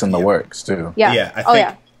sure it's in the works too. Yeah. Yeah, I think, Oh,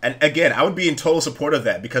 yeah. and again, I would be in total support of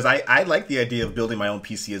that because I like the idea of building my own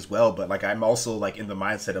PC as well, but like I'm also like in the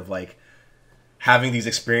mindset of like having these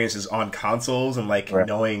experiences on consoles and like Right.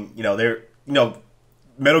 knowing,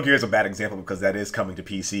 Metal Gear is a bad example because that is coming to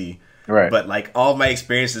PC. Right. But like all of my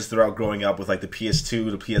experiences throughout growing up with like the PS2,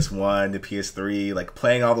 the PS1, the PS3, like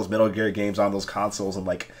playing all those Metal Gear games on those consoles and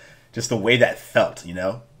like just the way that felt,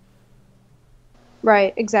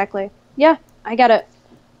 Right, exactly. Yeah, I get it.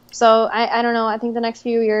 So I don't know. I think the next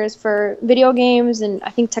few years for video games and I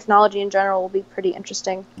think technology in general will be pretty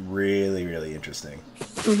interesting. Really, really interesting.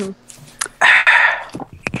 Mm-hmm.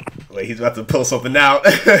 Wait, he's about to pull something out.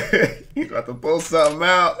 He's about to pull something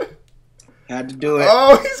out. Had to do it.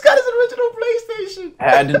 Oh, he's got his original PlayStation.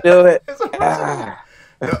 Had to do it. His original,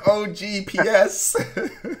 the OG PS.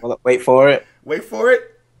 Well, wait for it. Wait for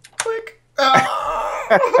it. Click. Ah.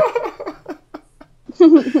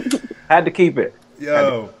 Had to keep it.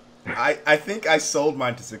 Yo, I think I sold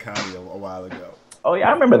mine to Sakani a while ago. Oh yeah,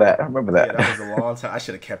 I remember that. I remember that. Yeah, that was a long time. I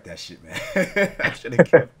should have kept that shit, man. I should have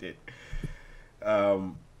kept it.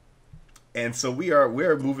 And so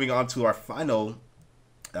we're moving on to our final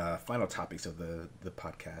topics of the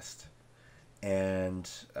podcast, and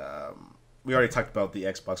we already talked about the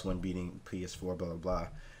Xbox One beating PS4, blah blah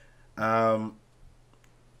blah.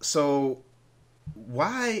 So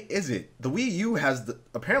why is it the Wii U has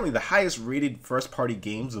apparently the highest rated first party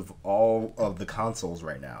games of all of the consoles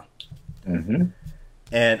right now? Mm-hmm.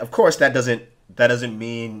 And of course that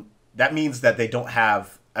means that they don't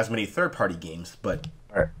have as many third party games, but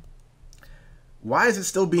Right. why is it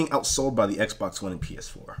still being outsold by the Xbox One and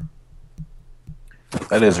PS4?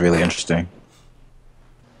 That is really interesting.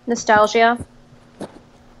 Nostalgia.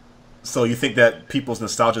 So you think that people's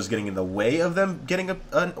nostalgia is getting in the way of them getting a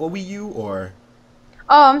Wii U, or?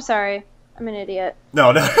 Oh, I'm sorry. I'm an idiot. No,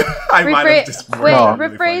 I might have just Wait, No.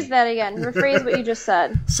 really rephrase funny. that again. Rephrase what you just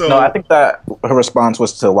said. So No, I think that her response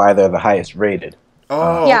was to why they're the highest rated,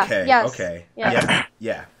 oh, Yeah, okay, yes, okay, yeah.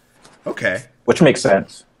 yeah, okay, which makes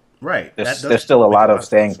sense. right. There's still a lot of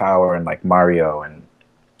staying power in like Mario and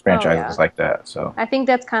franchises yeah. like that. So, I think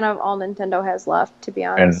that's kind of all Nintendo has left, to be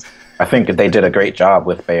and honest. I think they did a great job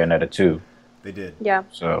with Bayonetta 2. They did. Yeah.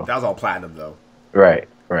 So, That was all platinum though. right,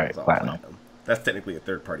 That was all platinum. That's technically a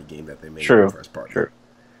third party game that they made True, first party. true.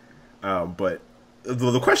 But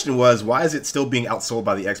the question was, why is it still being outsold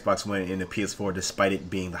by the Xbox One and the PS4, despite it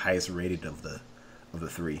being the highest rated of the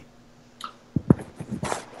three?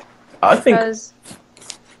 I think. Because,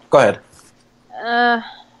 Go ahead.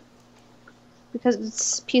 because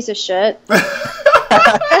it's a piece of shit.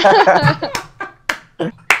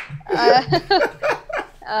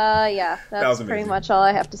 Yeah, was that's amazing. pretty much all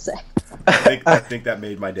I have to say. I think that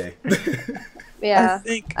made my day. Yeah. I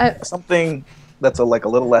think I- something that's a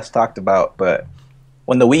little less talked about, but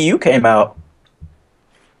when the Wii U came out,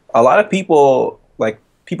 a lot of people, like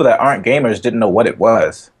people that aren't gamers, didn't know what it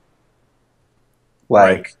was.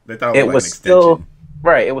 Like Right. They thought it like was an still extension.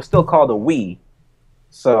 right. It was still called a Wii,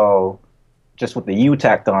 so just with the U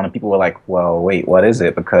tacked on, and people were like, "Well, wait, what is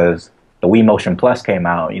it?" Because the Wii Motion Plus came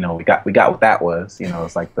out. We got what that was.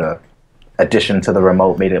 It's like the addition to the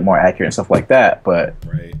remote made it more accurate and stuff like that. But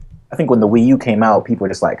Right. I think when the Wii U came out, people were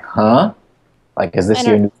just like, "Huh? Like, is this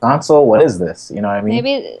I your know. new console? What is this?" You know what I mean?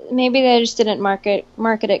 Maybe they just didn't market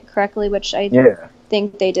it correctly, which I Yeah.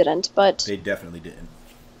 think they didn't. But They definitely didn't.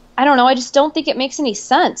 I don't know. I just don't think it makes any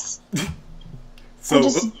sense. So I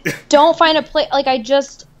just don't find a play. Like, I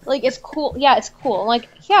just like it's cool. Yeah, it's cool. Like,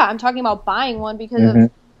 yeah, I'm talking about buying one because Mhm.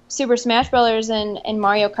 of Super Smash Brothers and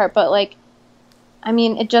Mario Kart, but like, I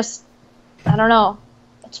mean, it just, I don't know,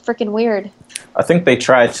 it's freaking weird. I think they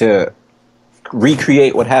tried to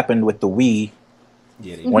recreate what happened with the Wii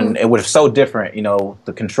when it was so different, you know,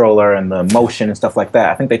 the controller and the motion and stuff like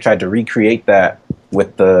that. I think they tried to recreate that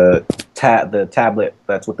with the tablet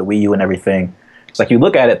that's with the Wii U and everything. It's like you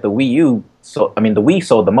look at it, the Wii U. So I mean, the Wii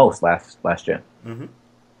sold the most last gen. Mm-hmm.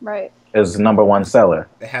 Right. It was the #1 seller.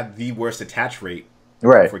 They had the worst attach rate.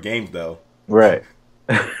 Right. For games, though. Right.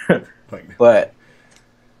 But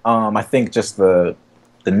I think just the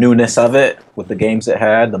newness of it with the games it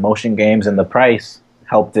had, the motion games, and the price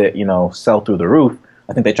helped it, you know, sell through the roof.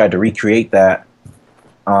 I think they tried to recreate that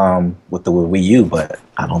with the Wii U, but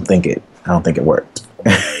I don't think it worked.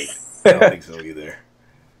 I don't think so either.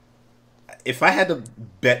 If I had to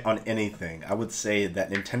bet on anything, I would say that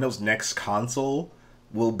Nintendo's next console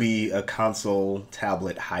will be a console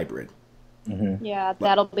tablet hybrid. Mm-hmm. Yeah,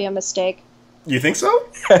 that'll be a mistake. You think so?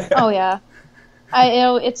 Oh yeah,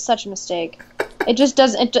 it's such a mistake. It just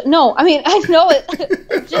doesn't. No, I mean I know it.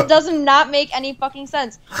 It just does not make any fucking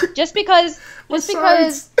sense. Just because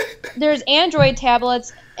there's Android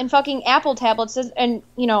tablets and fucking Apple tablets and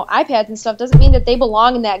you know iPads and stuff doesn't mean that they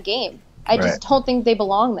belong in that game. I just don't think they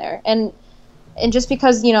belong there. And just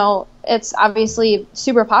because, you know, it's obviously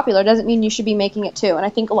super popular doesn't mean you should be making it too. And I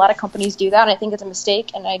think a lot of companies do that, and I think it's a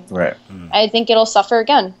mistake, and I think it'll suffer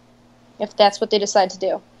again if that's what they decide to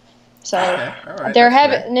do. So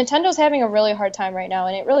Nintendo's having a really hard time right now,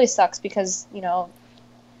 and it really sucks because, you know,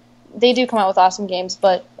 they do come out with awesome games,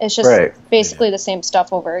 but it's just basically the same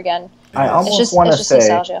stuff over again. I almost want to say,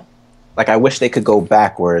 nostalgia. Like, I wish they could go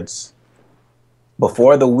backwards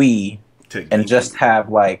before the Wii and just have,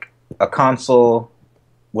 like, a console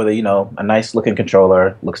with a, you know, a nice looking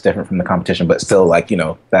controller, looks different from the competition, but still like, you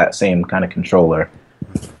know, that same kind of controller.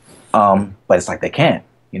 But it's like they can't,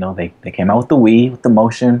 you know, they came out with the Wii with the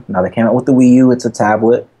motion. Now they came out with the Wii U. It's a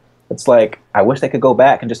tablet. It's like, I wish they could go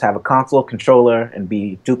back and just have a console controller and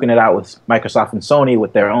be duking it out with Microsoft and Sony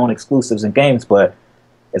with their own exclusives and games. But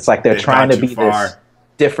it's like they're trying to be this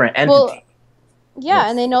different entity. Well, yeah,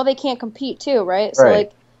 and they know they can't compete too, right? So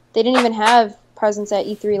like they didn't even have presence at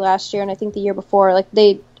E3 last year, and I think the year before, like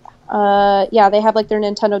they have like their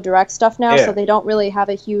Nintendo Direct stuff now, so they don't really have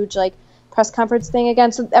a huge like press conference thing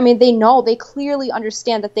again. So I mean, they clearly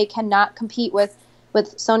understand that they cannot compete with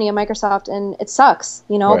Sony and Microsoft, and it sucks,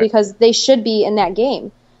 you know, because they should be in that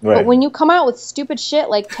game. But when you come out with stupid shit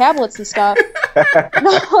like tablets and stuff,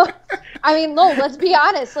 let's be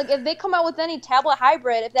honest. Like if they come out with any tablet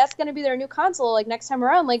hybrid, if that's going to be their new console, like next time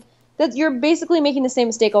around, like that you're basically making the same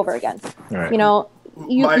mistake over again. You know,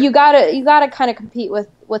 you gotta kind of compete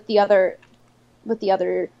with the other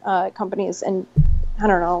companies, and I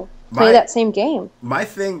don't know, play that same game. My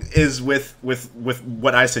thing is with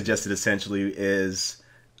what I suggested essentially is,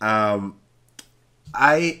 I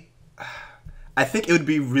think it would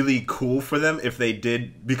be really cool for them if they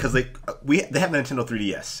did, because they have the Nintendo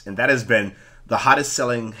 3DS, and that has been the hottest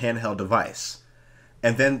selling handheld device.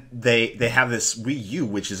 And then they have this Wii U,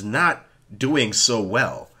 which is not doing so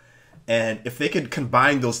well. And if they could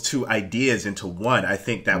combine those two ideas into one, I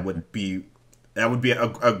think that would be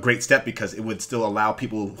a great step, because it would still allow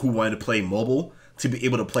people who wanted to play mobile to be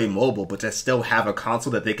able to play mobile, but to still have a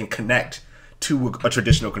console that they can connect to a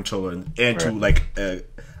traditional controller and to like a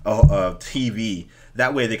TV.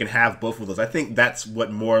 That way they can have both of those. I think that's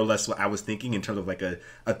what more or less what I was thinking in terms of like a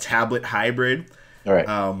tablet hybrid.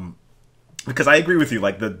 Because I agree with you,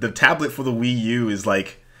 like the tablet for the Wii U is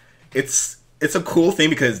like, it's a cool thing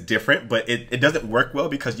because it's different, but it doesn't work well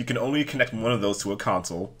because you can only connect one of those to a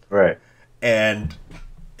console. And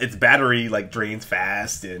its battery like drains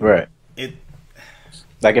fast, and it.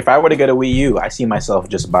 Like if I were to get a Wii U, I see myself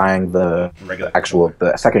just buying the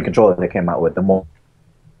second controller they came out with, the more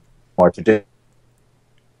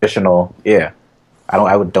traditional. Yeah,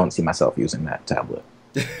 I don't see myself using that tablet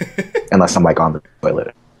unless I'm like on the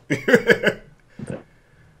toilet.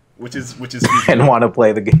 which is and want to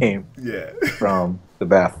play the game from the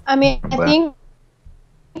bath. I mean,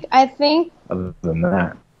 I think other than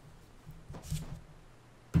that,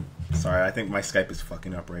 sorry, I think my Skype is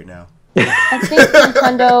fucking up right now. I think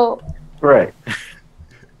Nintendo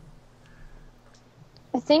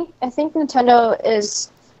I think Nintendo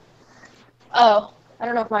is I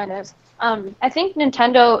don't know if mine is. I think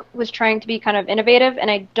Nintendo was trying to be kind of innovative,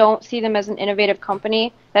 and I don't see them as an innovative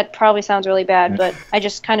company. That probably sounds really bad, but I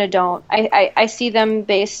just kind of don't. I see them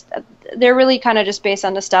they're really kind of just based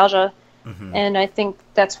on nostalgia. And I think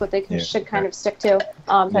that's what they should kind of stick to,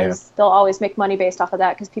 because they'll always make money based off of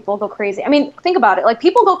that, because people go crazy. I mean, think about it. Like,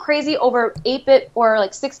 people go crazy over 8-bit or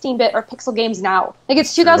like 16-bit or pixel games now. Like,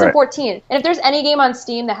 it's 2014. Right. And if there's any game on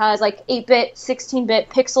Steam that has like 8-bit, 16-bit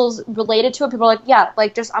pixels related to it, people are like, yeah,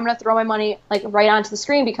 like, just I'm going to throw my money like right onto the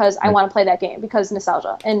screen because I want to play that game, because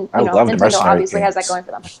nostalgia. And, you know, Nintendo obviously has that going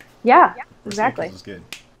for them. Yeah, exactly. That's good.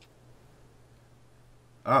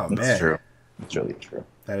 Oh, man. That's true. It's really true.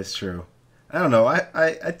 That is true. I don't know.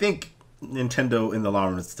 I think Nintendo in the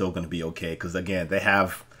long run is still going to be okay because, again, they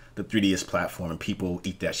have the 3DS platform and people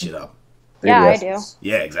eat that shit up. Yeah, I do.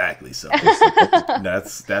 Yeah, exactly. So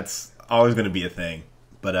that's always going to be a thing.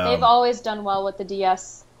 But they've always done well with the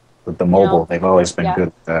DS. With the mobile, they've always been good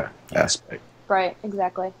at that aspect. Right,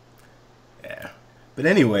 exactly. Yeah. But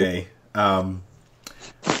anyway, again,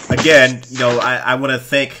 you know, I want to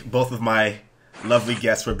thank both of my lovely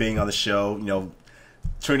guests for being on the show. You know,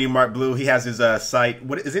 Trinity Mark Blue, he has his site.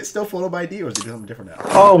 What is it? Still Photo by ID, or is it something different now?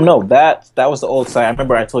 Oh no, that was the old site. I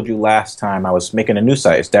remember I told you last time I was making a new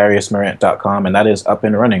site. It's DariusMorant.com, and that is up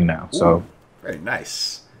and running now. Ooh, so very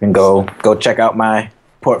nice. You can go check out my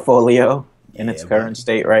portfolio in its current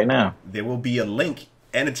state right now. There will be a link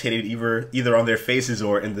annotated either on their faces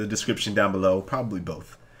or in the description down below, probably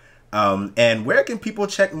both. And where can people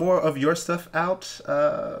check more of your stuff out,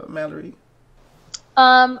 Mallory?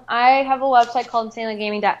 I have a website called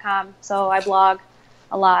InsanelyGaming.com, so I blog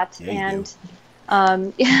a lot, and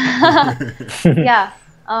yeah.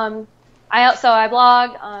 I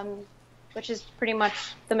blog, which is pretty much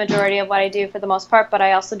the majority of what I do for the most part, but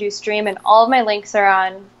I also do stream, and all of my links are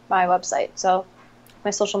on my website, so my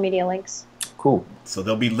social media links. Cool. So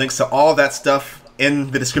there'll be links to all that stuff in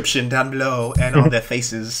the description down below and on their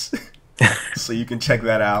faces, so you can check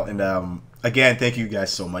that out. And again, thank you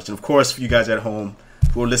guys so much. And of course, for you guys at home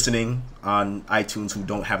who are listening on iTunes who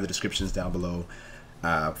don't have the descriptions down below,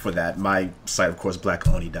 for that, my site, of course,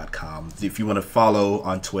 blackoni.com. If you want to follow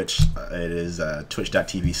on Twitch, it is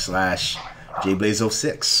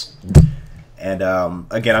twitch.tv/jblaze06. And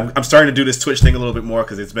again, I'm starting to do this Twitch thing a little bit more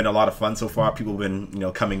because it's been a lot of fun so far. People have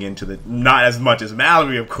been, coming into the, not as much as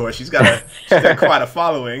Mallory, of course. She's got quite a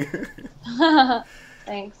following.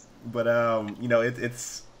 Thanks. But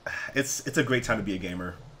it's a great time to be a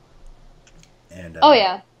gamer. And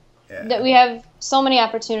yeah. We have so many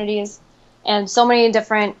opportunities and so many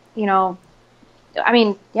different, so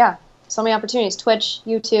many opportunities. Twitch,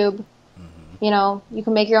 YouTube. Mm-hmm. You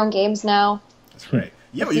can make your own games now. That's right.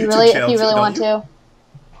 Yeah, if you really want to.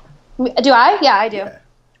 Do I? Yeah, I do. Yeah.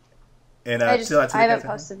 And I haven't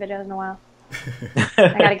posted videos in a while.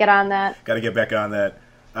 I gotta get on that. Gotta get back on that.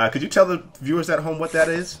 Could you tell the viewers at home what that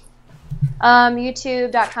is?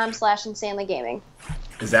 YouTube.com/InsanelyGaming.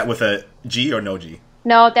 Is that with a G or no G?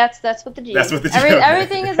 No, that's with the G. That's with the G.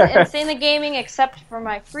 Everything is Insanely Gaming except for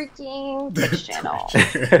my freaking Twitch channel.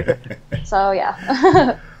 So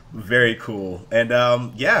yeah. Very cool. And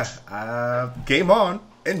game on,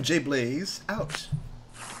 and J Blaze out.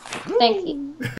 Thank you.